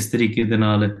 ਤੇ ਇਸ ਤਰੀਕੇ ਦੇ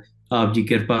ਨਾਲ ਆਪ ਜੀ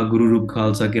ਕਿਰਪਾ ਗੁਰੂ ਰੂਪ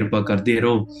ਖਾਲਸਾ ਕਿਰਪਾ ਕਰਦੇ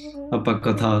ਰਹੋ। ਆਪਾਂ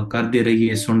ਕਥਾ ਕਰਦੇ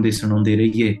ਰਹੀਏ, ਸੁਣਦੇ ਸੁਣਾਉਂਦੇ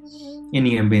ਰਹੀਏ।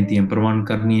 ਇੰਨੀਆਂ ਬੇਨਤੀਆਂ ਪ੍ਰਵਾਨ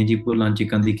ਕਰਨੀਆਂ ਜੀ। ਭੁੱਲਾਂ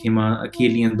ਚੁੱਕਾਂ ਦੀ ਖਿਮਾ।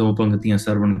 ਅਖੀਰਲੀਆਂ ਦੋ ਪੰਕਤੀਆਂ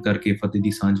ਸਰਵਣ ਕਰਕੇ ਫਤਿਹ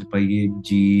ਦੀ ਸਾਂਝ ਪਾਈਏ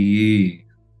ਜੀ।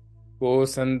 को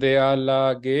संध्या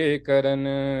लागे करन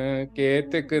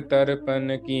केतिक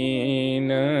तरपन कीन।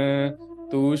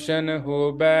 तूषण हो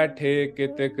बैठे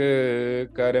कितक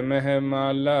कर्म है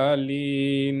माला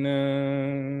लीन।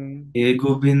 हे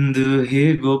गोविंद हे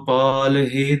गोपाल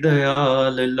हे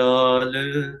दयाल लाल,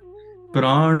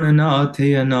 प्राणनाथ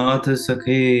अनाथ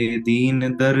सखे दीन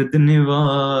दर्द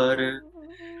निवार।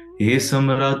 हे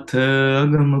समरथ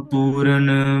अगम पूरन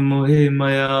मोहे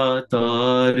मया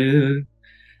तार,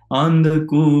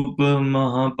 ਅੰਧਕੂਪ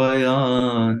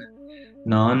ਮਹਾਪਿਆਨ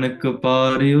ਨਾਨਕ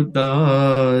ਪਾਰ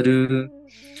ਉਤਾਰ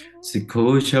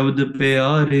ਸਿੱਖੋ ਸ਼ਬਦ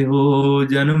ਪਿਆਰੇ ਹੋ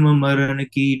ਜਨਮ ਮਰਨ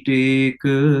ਕੀ ਟੇਕ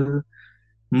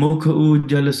ਮੁਖ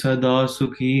ਉਜਲ ਸਦਾ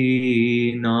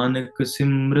ਸੁਖੀ ਨਾਨਕ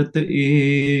ਸਿਮਰਤ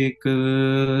ਏਕ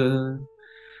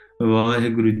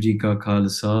ਵਾਹਿਗੁਰੂ ਜੀ ਕਾ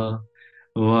ਖਾਲਸਾ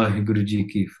ਵਾਹਿਗੁਰੂ ਜੀ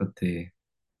ਕੀ ਫਤਿਹ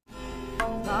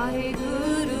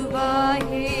ਵਾਹਿਗੁਰੂ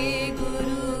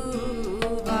ਵਾਹਿਗੁਰੂ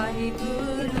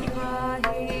ਵਾਹਿਗੁਰੂ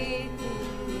ਵਾਹਿਗੁਰੂ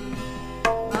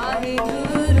ਵਾਹਿਗੁਰੂ